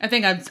doorway. I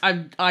think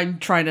I'm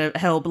trying to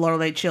help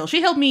Lorelei chill.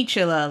 She helped me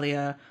chill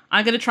earlier.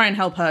 I'm gonna try and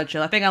help her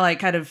chill. I think I like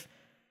kind of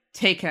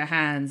take her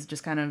hands,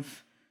 just kind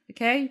of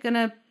okay.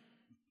 Gonna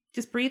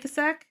just breathe a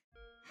sec.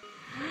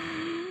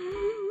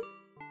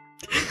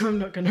 I'm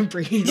not going to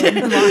breathe on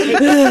the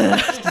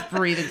mic. Just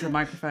breathe into the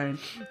microphone.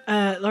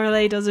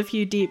 Lorelei does a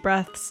few deep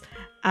breaths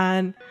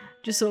and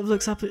just sort of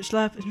looks up at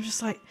Schlurp and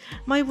just like,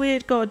 my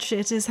weird god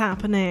shit is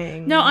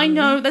happening. No, I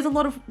know there's a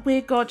lot of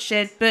weird god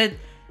shit, but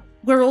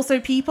we're also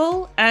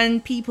people,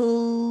 and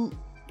people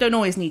don't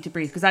always need to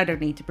breathe, because I don't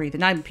need to breathe,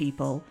 and I'm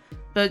people.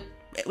 But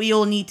we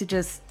all need to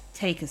just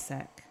take a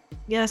sec.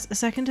 Yes, a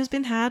second has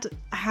been had.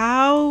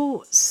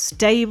 How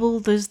stable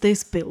does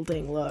this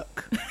building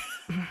look?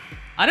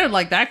 I don't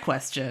like that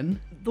question.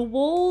 The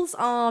walls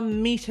are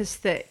meters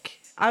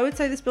thick. I would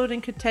say this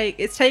building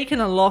it's taken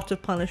a lot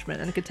of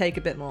punishment and could take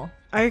a bit more.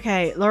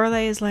 Okay,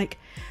 Lorelei is like,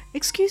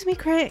 excuse me,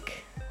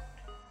 Crick.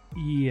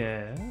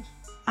 Yes.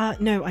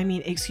 No, I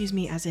mean, excuse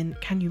me as in,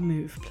 can you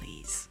move,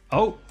 please?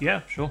 Oh,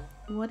 yeah, sure.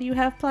 What do you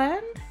have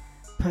planned?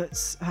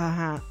 Puts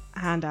her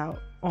hand out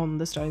on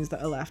the stones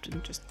that are left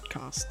and just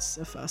casts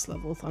a first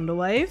level thunder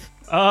wave.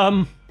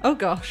 Oh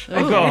gosh.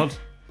 Oh god.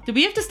 Do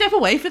we have to step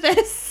away for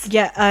this?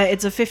 Yeah,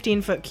 it's a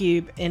 15-foot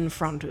cube in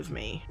front of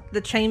me.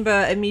 The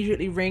chamber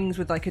immediately rings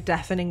with like a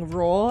deafening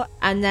roar,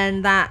 and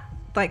then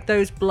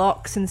those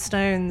blocks and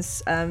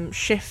stones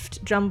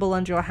shift, jumble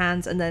under your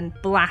hands, and then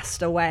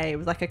blast away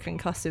with like a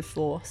concussive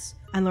force.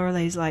 And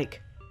Lorelei's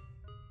like,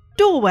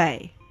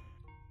 doorway!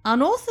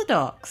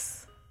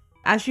 Unorthodox.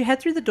 As you head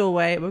through the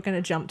doorway, we're going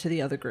to jump to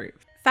the other group.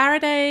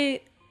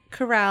 Faraday,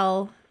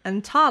 Corel,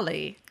 and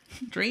Tali,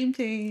 Dream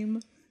team.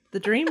 the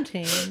dream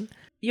team,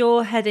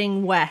 you're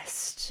heading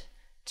west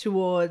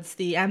towards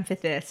the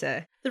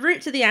amphitheatre. The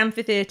route to the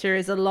amphitheatre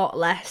is a lot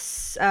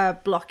less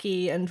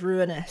blocky and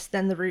ruinous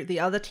than the route the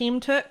other team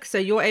took, so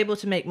you're able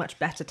to make much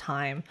better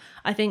time.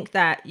 I think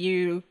that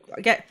you're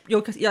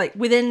like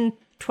within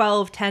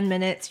 10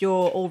 minutes,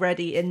 you're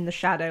already in the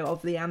shadow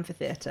of the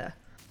amphitheatre.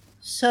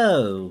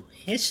 So,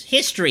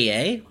 history,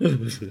 eh?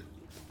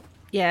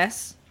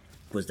 Yes.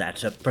 Was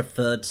that a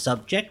preferred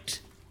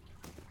subject?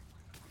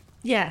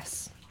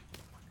 Yes.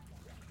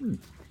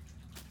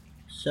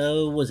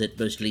 So, was it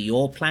mostly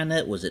your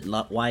planet? Was it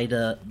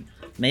wider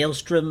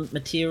Maelstrom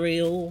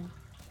material?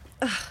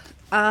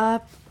 I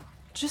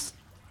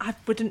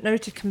wouldn't know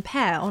to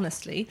compare,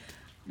 honestly.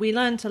 We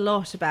learnt a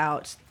lot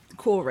about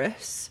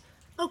Chorus,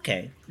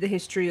 Okay. the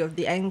history of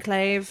the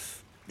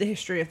Enclave, the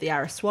history of the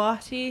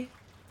Araswati.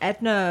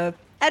 Edna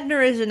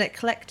is an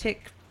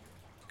eclectic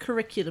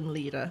curriculum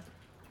leader.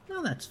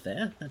 No, that's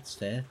fair. That's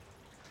fair.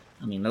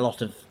 I mean, a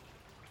lot of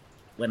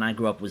when I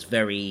grew up was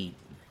very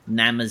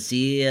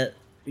Namazir.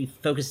 We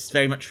focused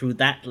very much through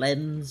that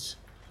lens.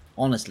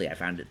 Honestly, I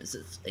found it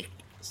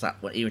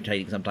somewhat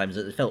irritating sometimes.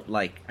 It felt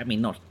like, I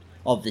mean, not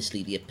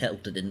obviously the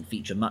Apelta didn't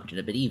feature much in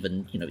it, but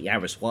even, the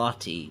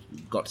Araswati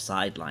got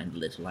sidelined a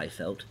little, I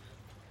felt.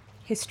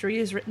 History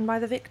is written by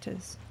the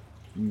victors.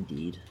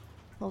 Indeed.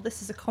 Well,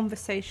 this is a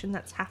conversation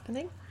that's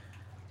happening.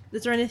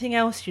 Is there anything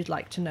else you'd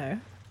like to know?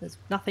 There's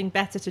nothing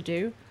better to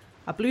do.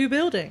 A blue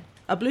building.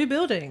 A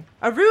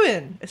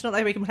ruin. It's not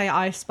like we can play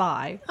I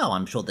Spy. Oh,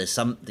 I'm sure there's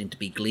something to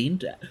be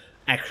gleaned.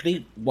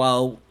 Actually,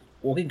 while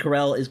Walking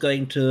Corral is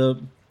going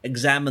to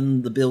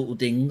examine the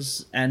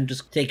buildings and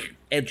just take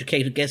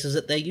educated guesses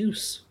at their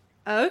use.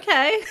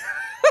 Okay.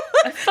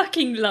 I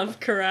fucking love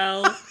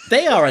Corral.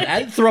 They are an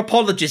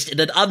anthropologist in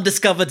an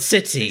undiscovered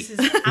city. This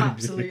is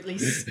absolutely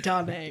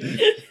stunning.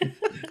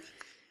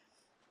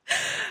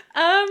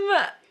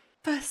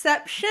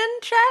 Perception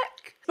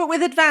check? But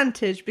with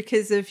advantage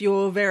because of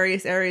your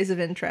various areas of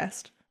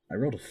interest. I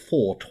rolled a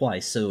 4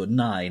 twice, so a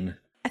 9.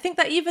 I think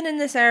that even in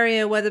this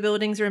area where the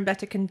buildings are in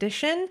better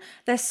condition,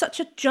 there's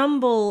such a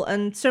jumble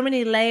and so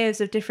many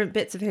layers of different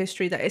bits of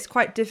history that it's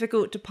quite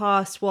difficult to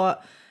pass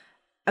what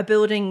a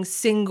building's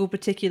single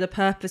particular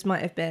purpose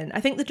might have been.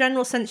 I think the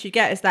general sense you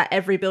get is that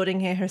every building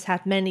here has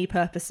had many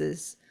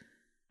purposes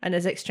and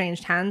has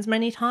exchanged hands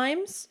many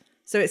times,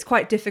 so it's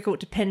quite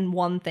difficult to pin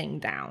one thing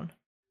down.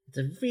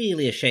 It's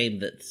really a shame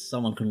that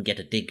someone couldn't get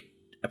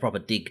a proper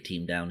dig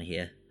team down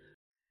here.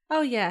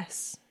 Oh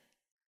yes.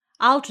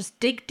 I'll just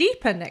dig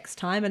deeper next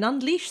time and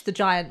unleash the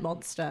giant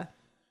monster.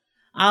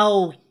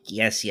 Oh,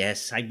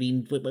 yes. I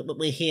mean,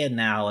 we're here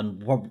now,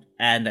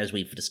 and as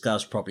we've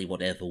discussed, probably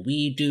whatever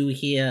we do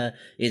here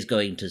is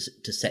going to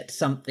set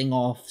something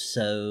off,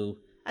 so...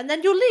 And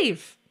then you'll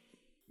leave.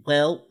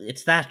 Well,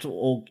 it's that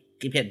or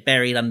get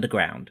buried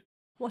underground.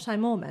 What I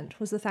more meant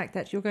was the fact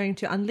that you're going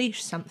to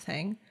unleash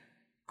something,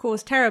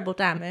 cause terrible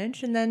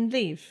damage, and then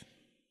leave.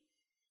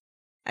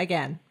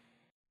 Again.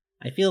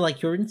 I feel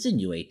like you're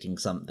insinuating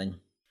something.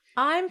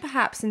 I'm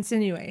perhaps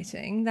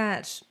insinuating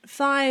that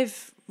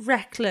 5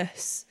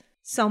 reckless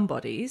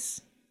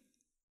somebodies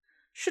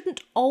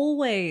shouldn't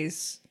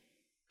always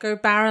go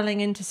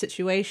barreling into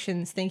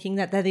situations thinking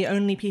that they're the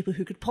only people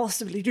who could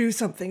possibly do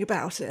something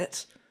about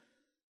it.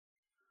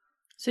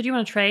 So do you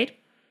want to trade?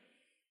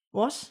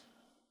 What?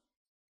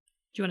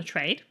 Do you want to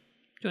trade?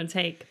 Do you want to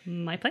take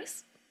my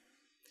place?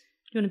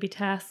 Do you want to be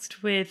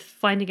tasked with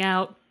finding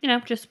out,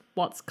 just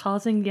what's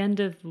causing the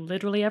end of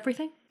literally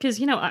everything? Because,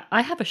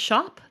 I have a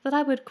shop that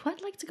I would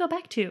quite like to go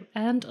back to,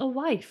 and a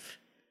wife,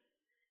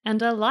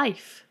 and a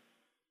life.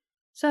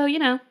 So,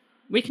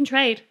 we can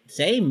trade.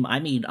 Same. I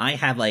mean, I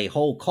have a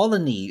whole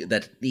colony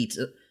that needs,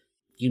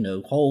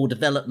 whole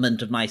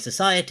development of my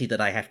society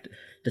that I have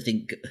to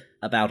think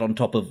about on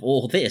top of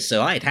all this,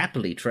 so I'd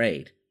happily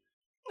trade.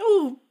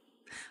 Oh,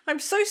 I'm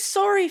so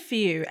sorry for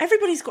you.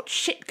 Everybody's got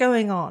shit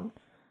going on.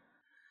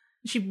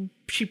 She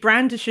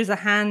brandishes a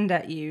hand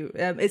at you.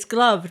 It's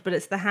gloved, but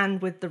it's the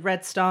hand with the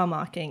red star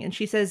marking. And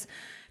she says,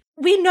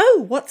 we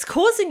know what's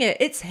causing it.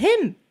 It's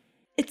him.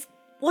 It's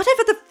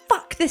whatever the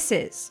fuck this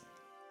is.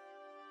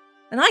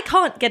 And I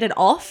can't get it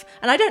off.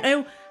 And I don't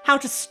know how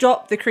to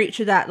stop the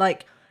creature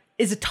that,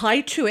 is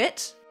tied to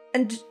it.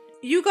 And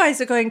you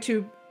guys are going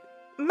to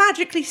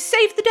magically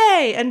save the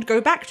day and go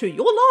back to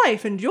your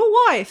life and your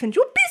wife and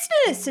your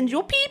business and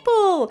your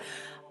people.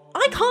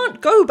 I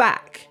can't go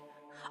back.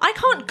 I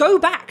can't go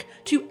back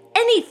to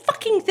any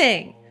fucking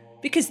thing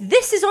because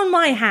this is on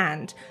my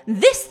hand.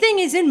 This thing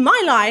is in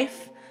my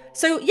life.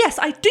 So yes,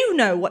 I do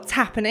know what's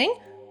happening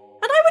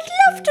and I would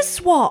love to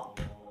swap,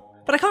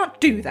 but I can't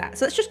do that.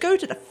 So let's just go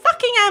to the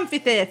fucking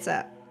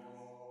amphitheater.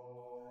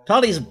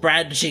 Tali's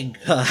brandishing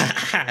her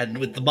hand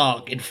with the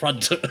mark in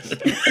front of her.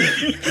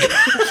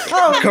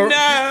 Oh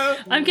no!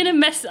 I'm gonna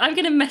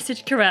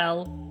message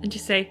Corel and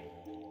just say,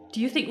 do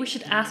you think we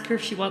should ask her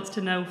if she wants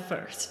to know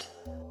first?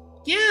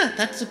 Yeah,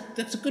 that's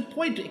a good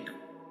point.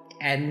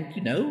 And,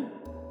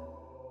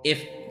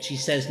 if she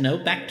says no,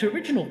 back to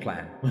original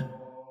plan.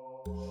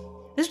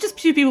 There's just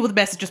two people with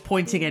messages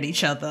pointing at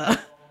each other.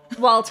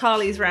 While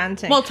Tali's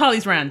ranting. While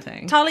Tali's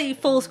ranting. Tali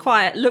falls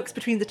quiet, looks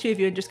between the two of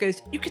you and just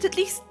goes, you could at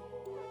least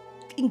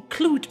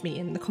include me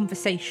in the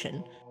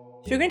conversation.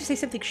 If you're going to say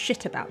something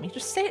shit about me,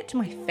 just say it to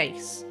my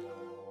face.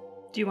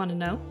 Do you want to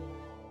know?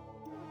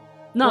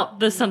 Not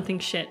the something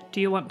shit.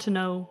 Do you want to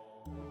know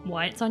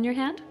why it's on your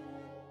hand?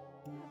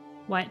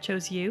 Why it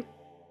chose you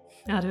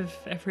out of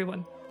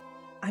everyone?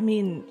 I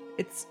mean,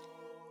 it's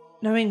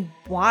knowing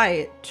why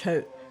it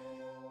chose...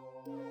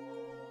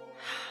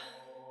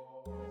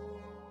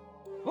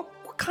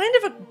 What kind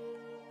of a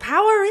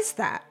power is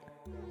that?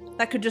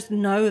 That could just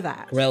know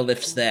that. Corel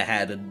lifts their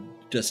hand and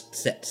just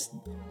sets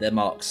their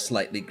marks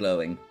slightly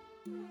glowing.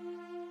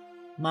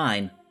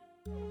 Mine.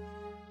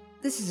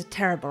 This is a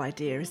terrible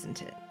idea,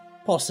 isn't it?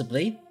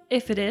 Possibly.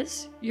 If it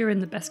is, you're in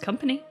the best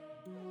company.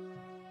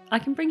 I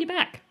can bring you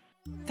back.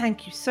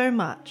 Thank you so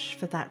much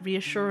for that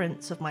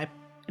reassurance of my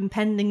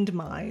impending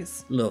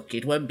demise. Look,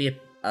 it won't be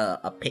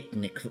a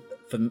picnic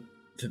for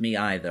me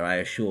either, I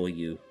assure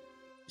you.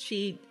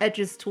 She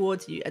edges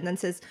towards you and then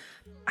says,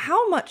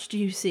 how much do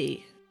you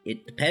see?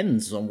 It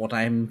depends on what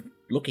I'm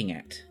looking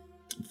at.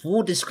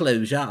 For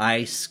disclosure,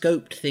 I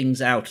scoped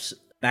things out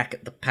back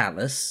at the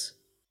palace,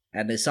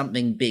 and there's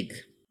something big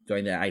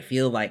going there. I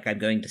feel like I'm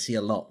going to see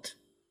a lot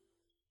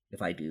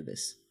if I do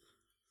this.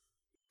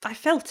 I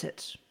felt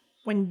it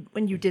when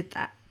you did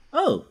that.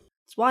 Oh.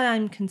 That's why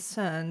I'm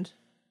concerned.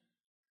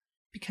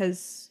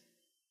 Because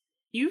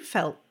you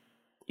felt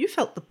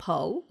the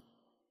pull,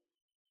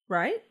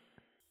 right?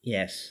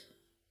 Yes.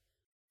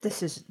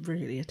 This is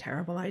really a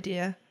terrible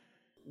idea.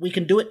 We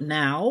can do it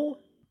now,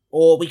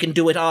 or we can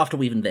do it after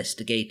we've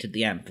investigated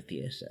the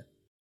amphitheater.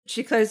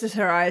 She closes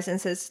her eyes and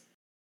says,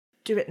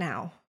 do it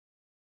now.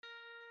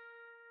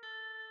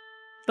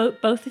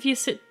 Both of you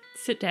sit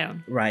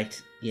down.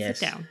 Right, yes.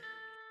 Sit down.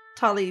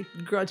 Tali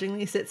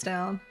grudgingly sits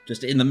down.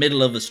 Just in the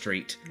middle of a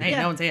street. Hey,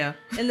 Yeah. no one's here.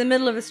 In the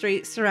middle of a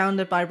street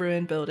surrounded by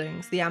ruined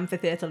buildings, the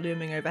amphitheater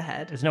looming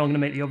overhead. Is no one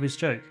going to make the obvious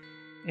joke?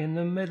 In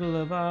the middle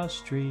of our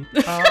street,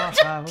 our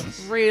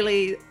house.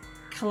 Really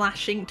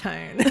clashing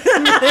tone.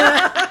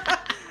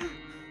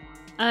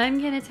 I'm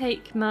going to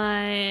take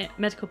my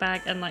medical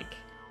bag and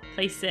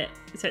place it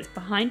so it's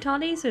behind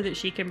Tali so that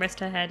she can rest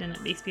her head and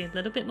at least be a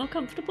little bit more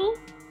comfortable.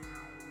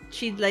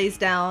 She lays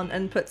down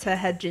and puts her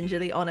head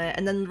gingerly on it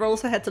and then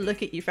rolls her head to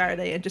look at you,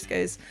 Faraday, and just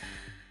goes,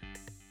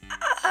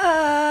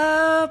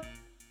 and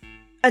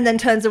then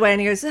turns away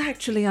and he goes,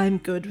 actually, I'm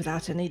good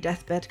without any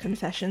deathbed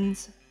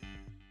confessions.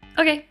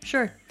 Okay,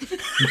 sure.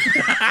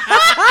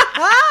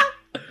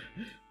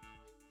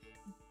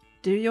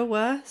 Do your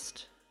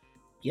worst.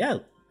 Yeah,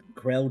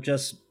 Corel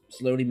just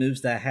slowly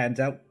moves their hands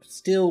out,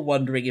 still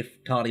wondering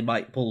if Tali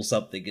might pull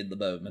something in the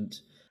moment,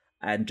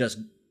 and just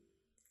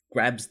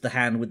grabs the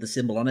hand with the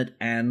symbol on it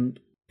and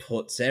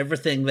puts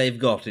everything they've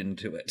got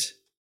into it.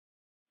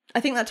 I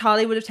think that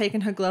Tali would have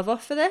taken her glove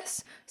off for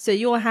this, so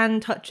your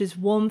hand touches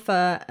warm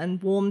fur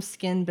and warm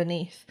skin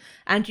beneath,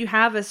 and you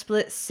have a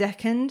split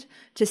second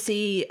to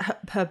see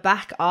her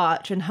back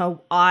arch and her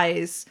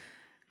eyes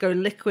go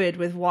liquid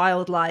with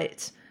wild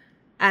light,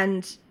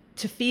 and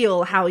to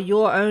feel how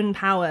your own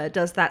power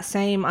does that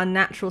same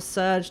unnatural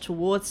surge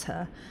towards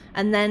her,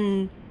 and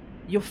then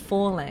you're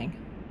falling.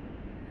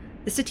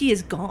 The city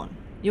is gone.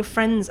 Your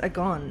friends are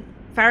gone.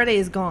 Faraday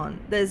is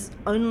gone. There's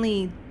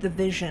only the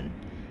vision.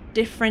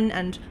 different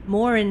and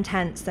more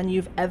intense than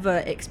you've ever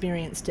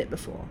experienced it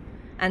before.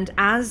 And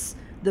as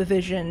the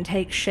vision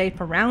takes shape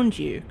around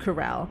you,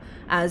 Corel,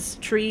 as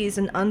trees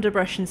and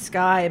underbrush and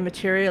sky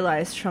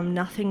materialize from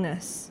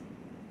nothingness,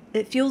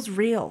 it feels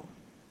real.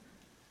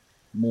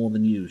 More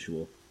than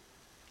usual.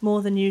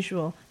 More than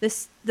usual.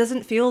 This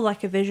doesn't feel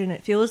like a vision.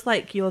 It feels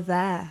like you're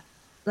there.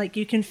 Like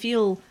you can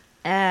feel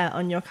air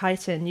on your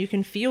chitin. You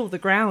can feel the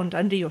ground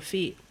under your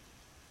feet.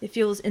 It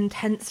feels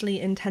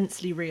intensely,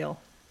 intensely real.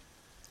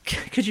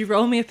 Could you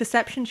roll me a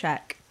perception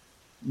check?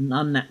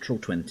 Unnatural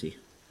 20.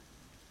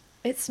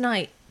 It's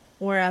night,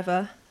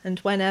 wherever and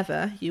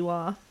whenever you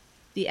are.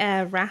 The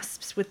air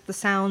rasps with the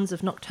sounds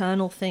of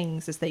nocturnal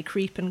things as they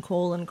creep and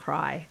call and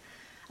cry.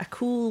 A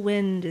cool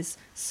wind is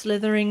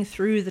slithering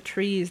through the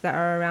trees that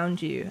are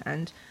around you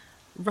and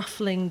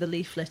ruffling the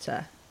leaf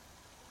litter.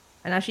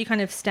 And as you kind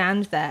of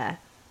stand there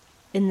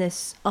in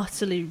this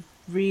utterly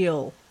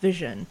real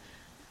vision,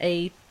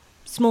 a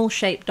small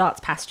shape darts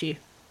past you.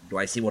 Do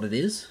I see what it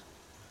is?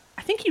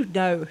 I think you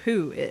know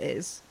who it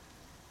is.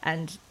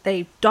 And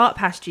they dart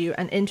past you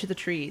and into the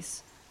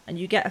trees. And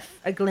you get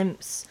a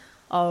glimpse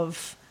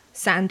of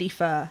sandy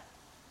fur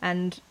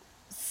and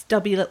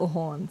stubby little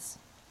horns.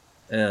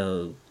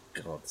 Oh,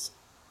 gods.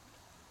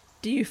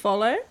 Do you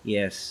follow?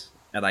 Yes.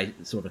 And I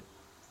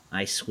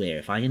swear,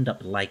 if I end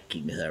up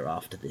liking her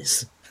after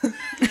this...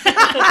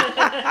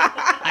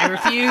 I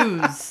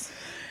refuse.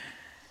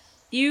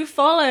 You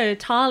follow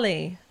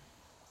Tali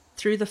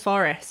through the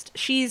forest.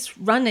 She's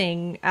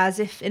running as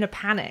if in a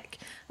panic,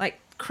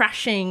 like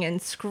crashing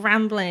and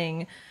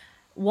scrambling,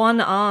 one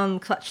arm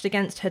clutched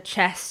against her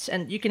chest,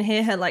 and you can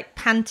hear her like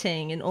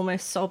panting and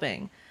almost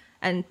sobbing.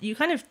 And you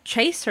kind of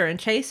chase her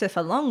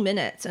for long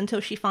minutes until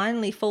she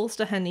finally falls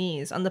to her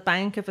knees on the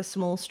bank of a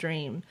small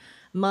stream,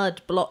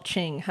 mud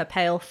blotching her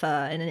pale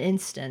fur in an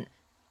instant.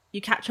 You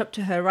catch up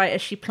to her right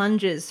as she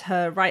plunges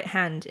her right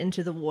hand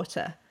into the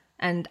water,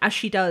 and as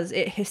she does,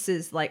 it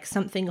hisses like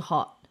something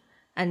hot,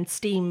 and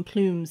steam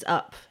plumes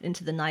up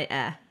into the night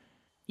air.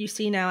 You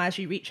see now as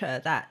you reach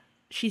her that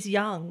she's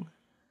young.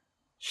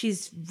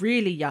 She's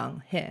really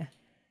young here.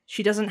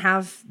 She doesn't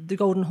have the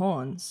golden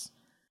horns.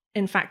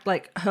 In fact,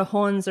 like, her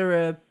horns are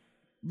a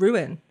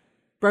ruin,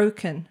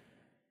 broken,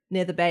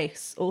 near the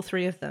base, all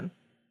three of them.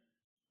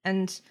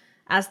 And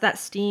as that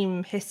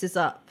steam hisses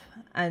up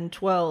and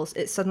twirls,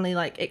 it suddenly,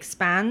 like,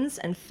 expands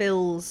and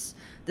fills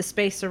the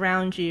space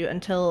around you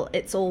until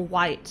it's all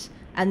white,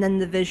 and then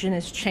the vision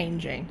is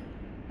changing.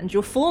 And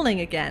you're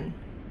falling again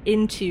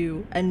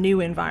into a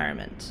new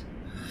environment.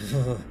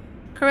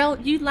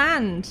 Corel, you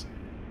land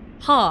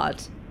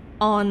hard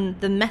on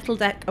the metal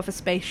deck of a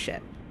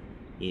spaceship.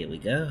 Here we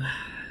go.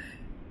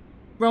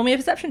 Roll me a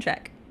perception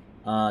check.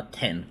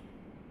 10.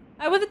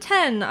 With a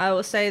 10, I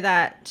will say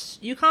that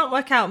you can't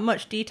work out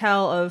much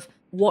detail of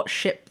what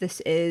ship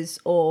this is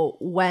or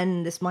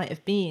when this might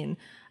have been,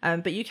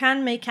 but you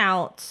can make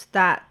out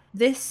that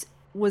this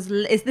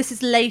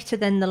is later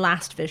than the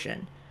last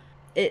vision.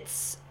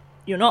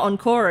 You're not on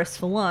chorus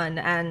for one,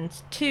 and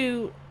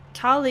two,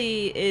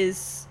 Tali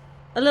is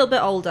a little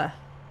bit older.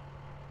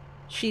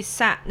 She's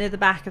sat near the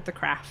back of the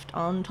craft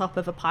on top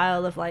of a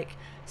pile of like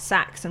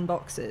sacks and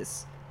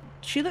boxes.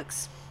 She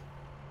looks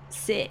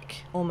sick,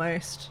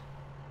 almost.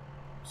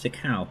 Sick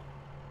how?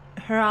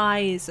 Her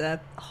eyes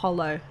are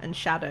hollow and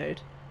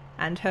shadowed,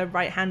 and her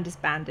right hand is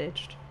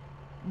bandaged.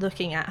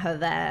 Looking at her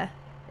there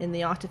in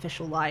the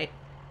artificial light,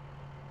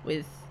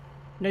 with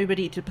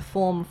nobody to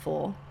perform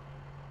for,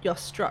 you're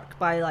struck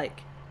by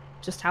like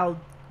just how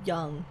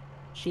young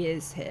she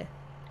is here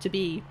to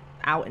be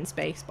out in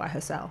space by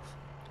herself.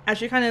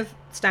 As you're kind of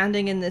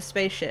standing in this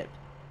spaceship,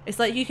 it's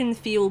like you can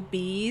feel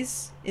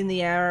bees in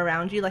the air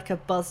around you, like a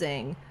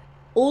buzzing.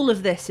 All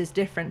of this is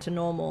different to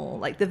normal.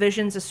 Like, the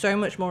visions are so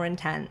much more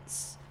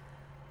intense.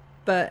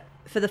 But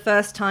for the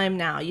first time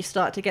now, you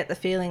start to get the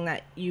feeling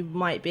that you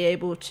might be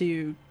able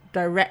to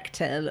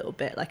direct it a little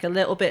bit. Like, a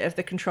little bit of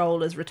the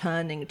control is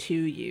returning to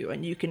you,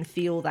 and you can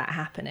feel that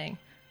happening.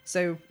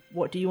 So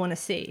what do you want to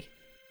see?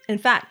 In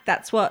fact,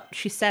 that's what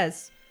she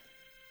says.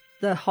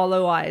 The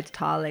hollow-eyed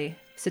Tali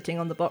sitting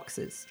on the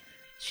boxes.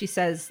 She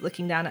says,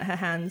 looking down at her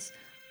hands,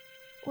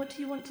 "What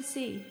do you want to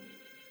see?"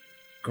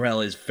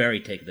 Grell is very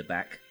taken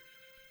aback.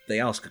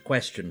 They ask a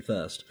question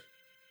first.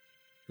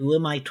 Who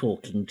am I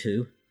talking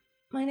to?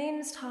 "My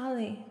name's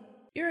Tali.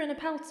 You're in a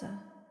pelter."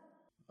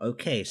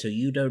 Okay, so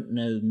you don't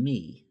know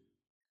me?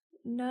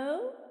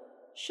 "No?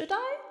 Should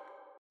I?"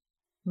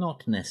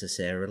 Not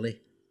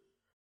necessarily.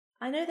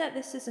 "I know that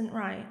this isn't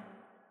right.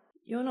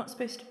 You're not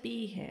supposed to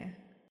be here."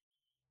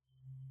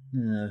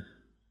 No.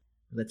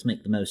 Let's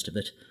make the most of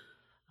it.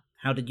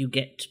 How did you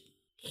get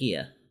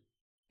here?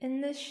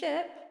 "In this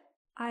ship,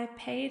 I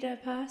paid a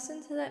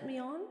person to let me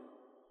on."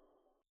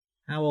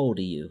 How old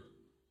are you?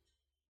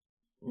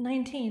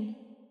 19.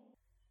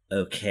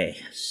 Okay,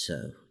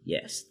 so,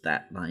 yes,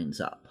 that lines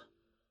up.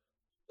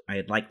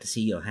 I'd like to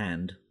see your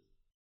hand.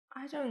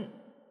 I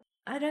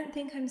don't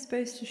think I'm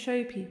supposed to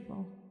show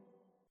people."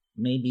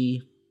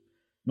 Maybe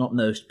not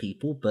most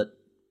people, but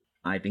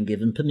I've been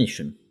given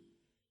permission.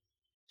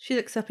 She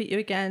looks up at you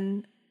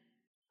again.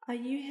 Are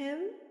you him?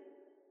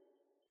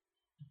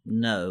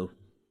 No,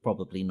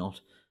 probably not.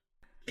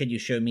 Can you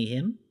show me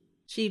him?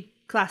 She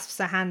clasps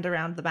her hand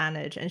around the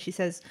bandage and she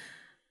says,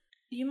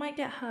 you might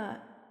get hurt.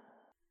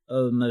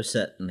 Oh, most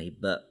certainly,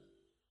 but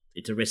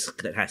it's a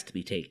risk that has to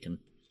be taken.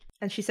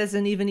 And she says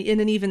in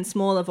an even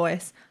smaller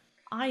voice,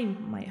 I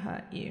might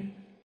hurt you.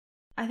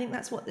 I think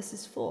that's what this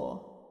is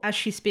for. As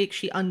she speaks,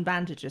 she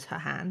unbandages her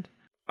hand.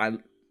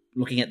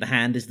 Looking at the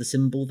hand, is the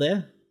symbol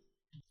there?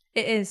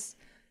 It is.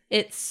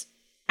 It's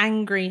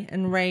angry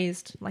and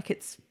raised, like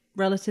it's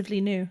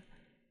relatively new.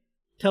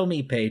 Tell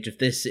me, Paige, if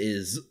this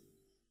is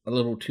a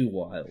little too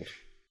wild.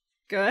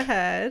 Go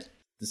ahead.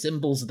 The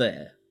symbol's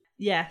there.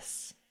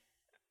 Yes.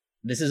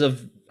 This is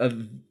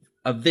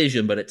a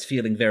vision, but it's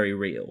feeling very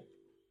real.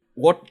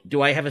 What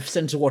do I have a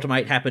sense of what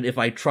might happen if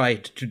I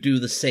tried to do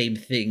the same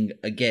thing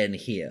again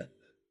here?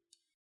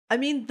 I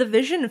mean, the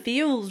vision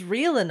feels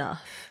real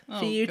enough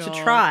for you to God.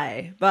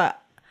 try,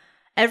 but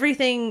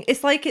everything,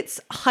 it's like it's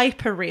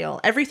hyper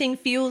real. Everything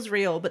feels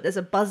real, but there's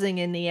a buzzing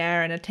in the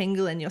air and a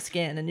tingle in your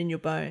skin and in your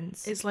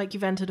bones. It's like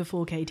you've entered a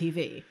 4K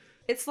TV.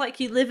 It's like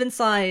you live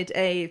inside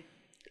a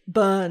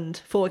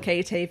burned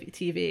 4K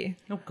TV.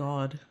 Oh,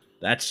 God.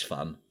 That's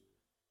fun.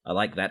 I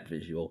like that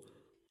visual.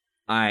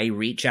 I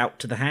reach out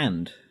to the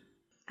hand.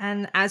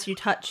 And as you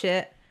touch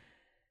it,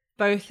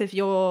 both of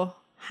your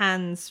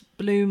hands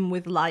bloom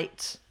with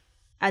light.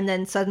 And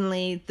then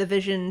suddenly the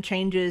vision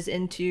changes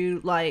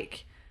into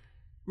like,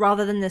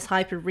 rather than this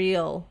hyper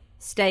real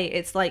state,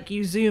 it's like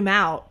you zoom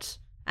out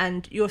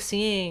and you're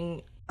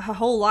seeing her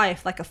whole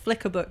life like a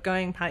flicker book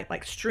going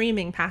like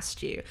streaming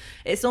past you.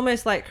 It's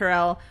almost like,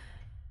 Corel,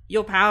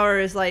 your power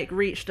is like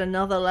reached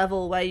another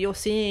level where you're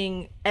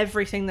seeing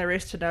everything there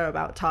is to know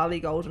about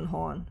Tali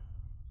Goldenhorn.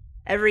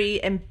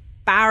 Every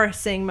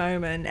embarrassing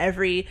moment,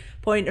 every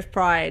point of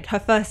pride, her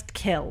first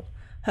kill,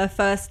 her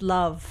first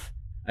love.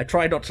 I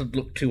try not to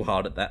look too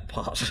hard at that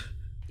part.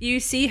 You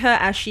see her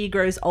as she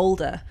grows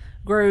older,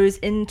 grows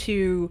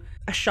into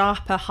a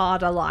sharper,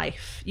 harder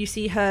life. You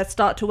see her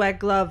start to wear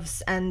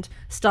gloves and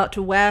start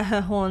to wear her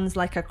horns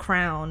like a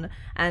crown.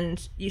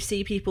 And you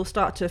see people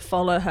start to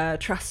follow her,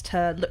 trust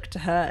her, look to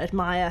her,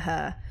 admire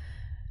her.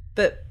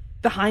 But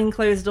behind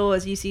closed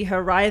doors, you see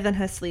her writhe in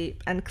her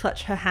sleep and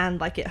clutch her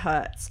hand like it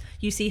hurts.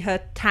 You see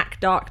her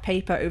tack dark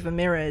paper over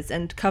mirrors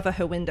and cover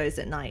her windows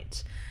at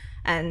night.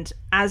 And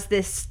as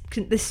this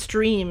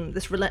stream,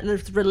 this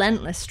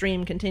relentless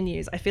stream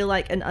continues, I feel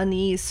like an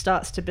unease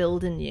starts to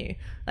build in you,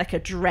 like a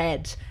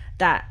dread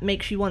that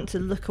makes you want to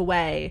look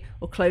away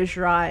or close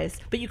your eyes,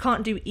 but you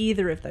can't do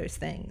either of those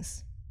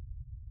things.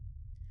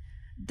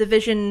 The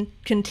vision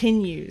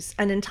continues,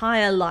 an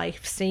entire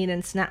life seen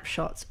in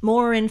snapshots,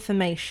 more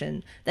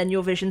information than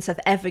your visions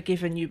have ever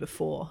given you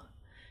before.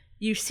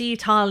 You see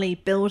Tali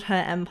build her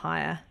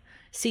empire,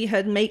 see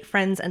her make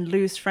friends and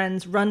lose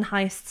friends, run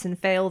heists and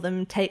fail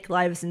them, take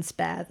lives and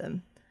spare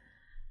them.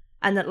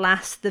 And at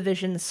last the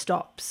vision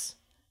stops.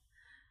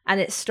 And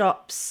it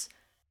stops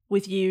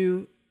with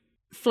you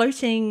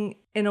floating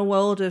in a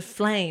world of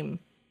flame,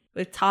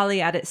 with Tali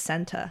at its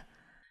center.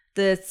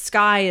 The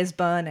sky is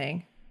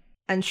burning,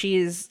 and she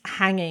is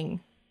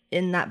hanging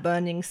in that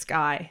burning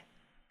sky.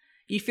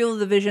 You feel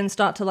the vision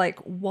start to like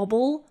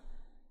wobble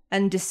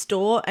and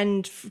distort,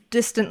 and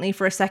distantly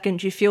for a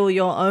second you feel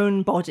your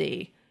own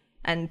body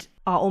and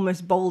are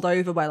almost bowled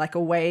over by like a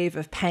wave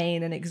of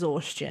pain and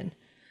exhaustion.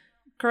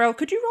 Corel,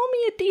 could you roll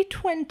me a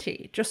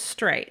d20, just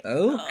straight?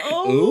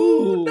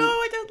 Oh, No,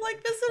 I don't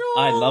like this at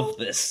all. I love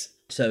this.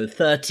 So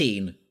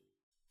 13.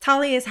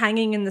 Tali is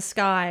hanging in the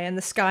sky, and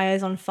the sky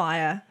is on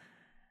fire.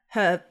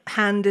 Her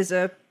hand is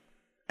a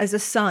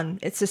sun.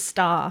 It's a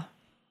star,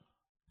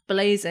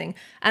 blazing.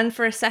 And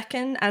for a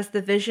second, as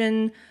the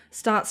vision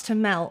starts to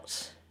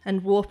melt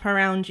and warp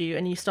around you,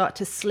 and you start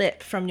to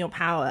slip from your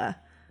power,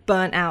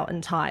 burnt out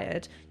and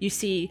tired, you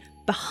see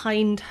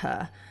behind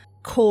her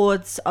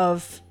cords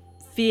of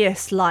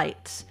fierce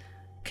light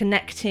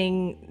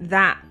connecting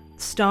that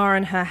star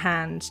in her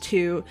hand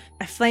to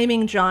a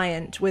flaming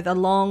giant with a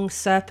long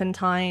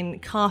serpentine,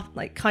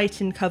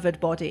 chitin-covered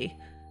body.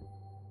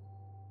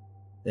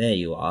 There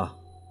you are.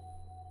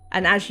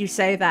 And as you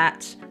say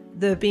that,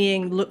 the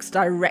being looks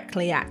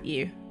directly at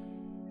you,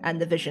 and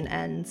the vision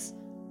ends.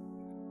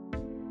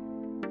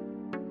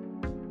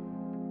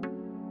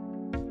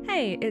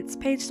 Hey, it's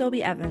Paige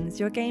Dolby Evans,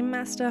 your game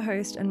master,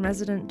 host, and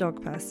resident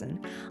dog person.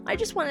 I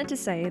just wanted to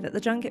say that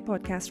the Junket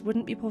podcast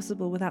wouldn't be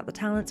possible without the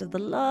talents of the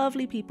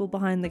lovely people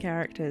behind the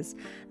characters.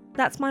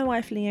 That's my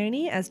wife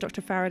Leonie as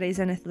Dr. Faraday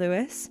Zenith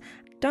Lewis,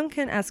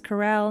 Duncan as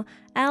Corel,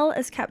 Elle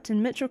as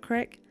Captain Mitchell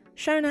Crick,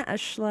 Shona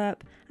as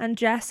Schlurp, and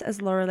Jess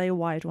as Lorelei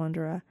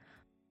Widewanderer.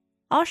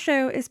 Our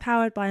show is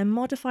powered by a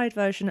modified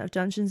version of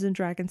Dungeons &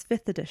 Dragons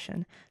 5th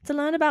edition. To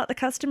learn about the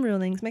custom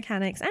rulings,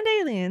 mechanics, and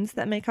aliens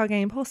that make our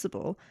game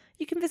possible,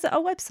 you can visit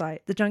our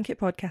website,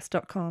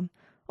 thejunketpodcast.com,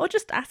 or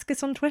just ask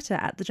us on Twitter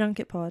at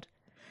thejunketpod.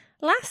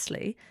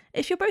 Lastly,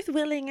 if you're both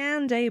willing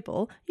and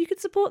able, you could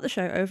support the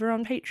show over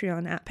on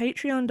Patreon at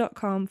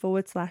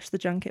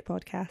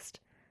patreon.com/thejunketpodcast.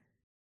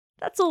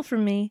 That's all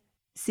from me.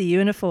 See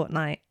you in a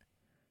fortnight.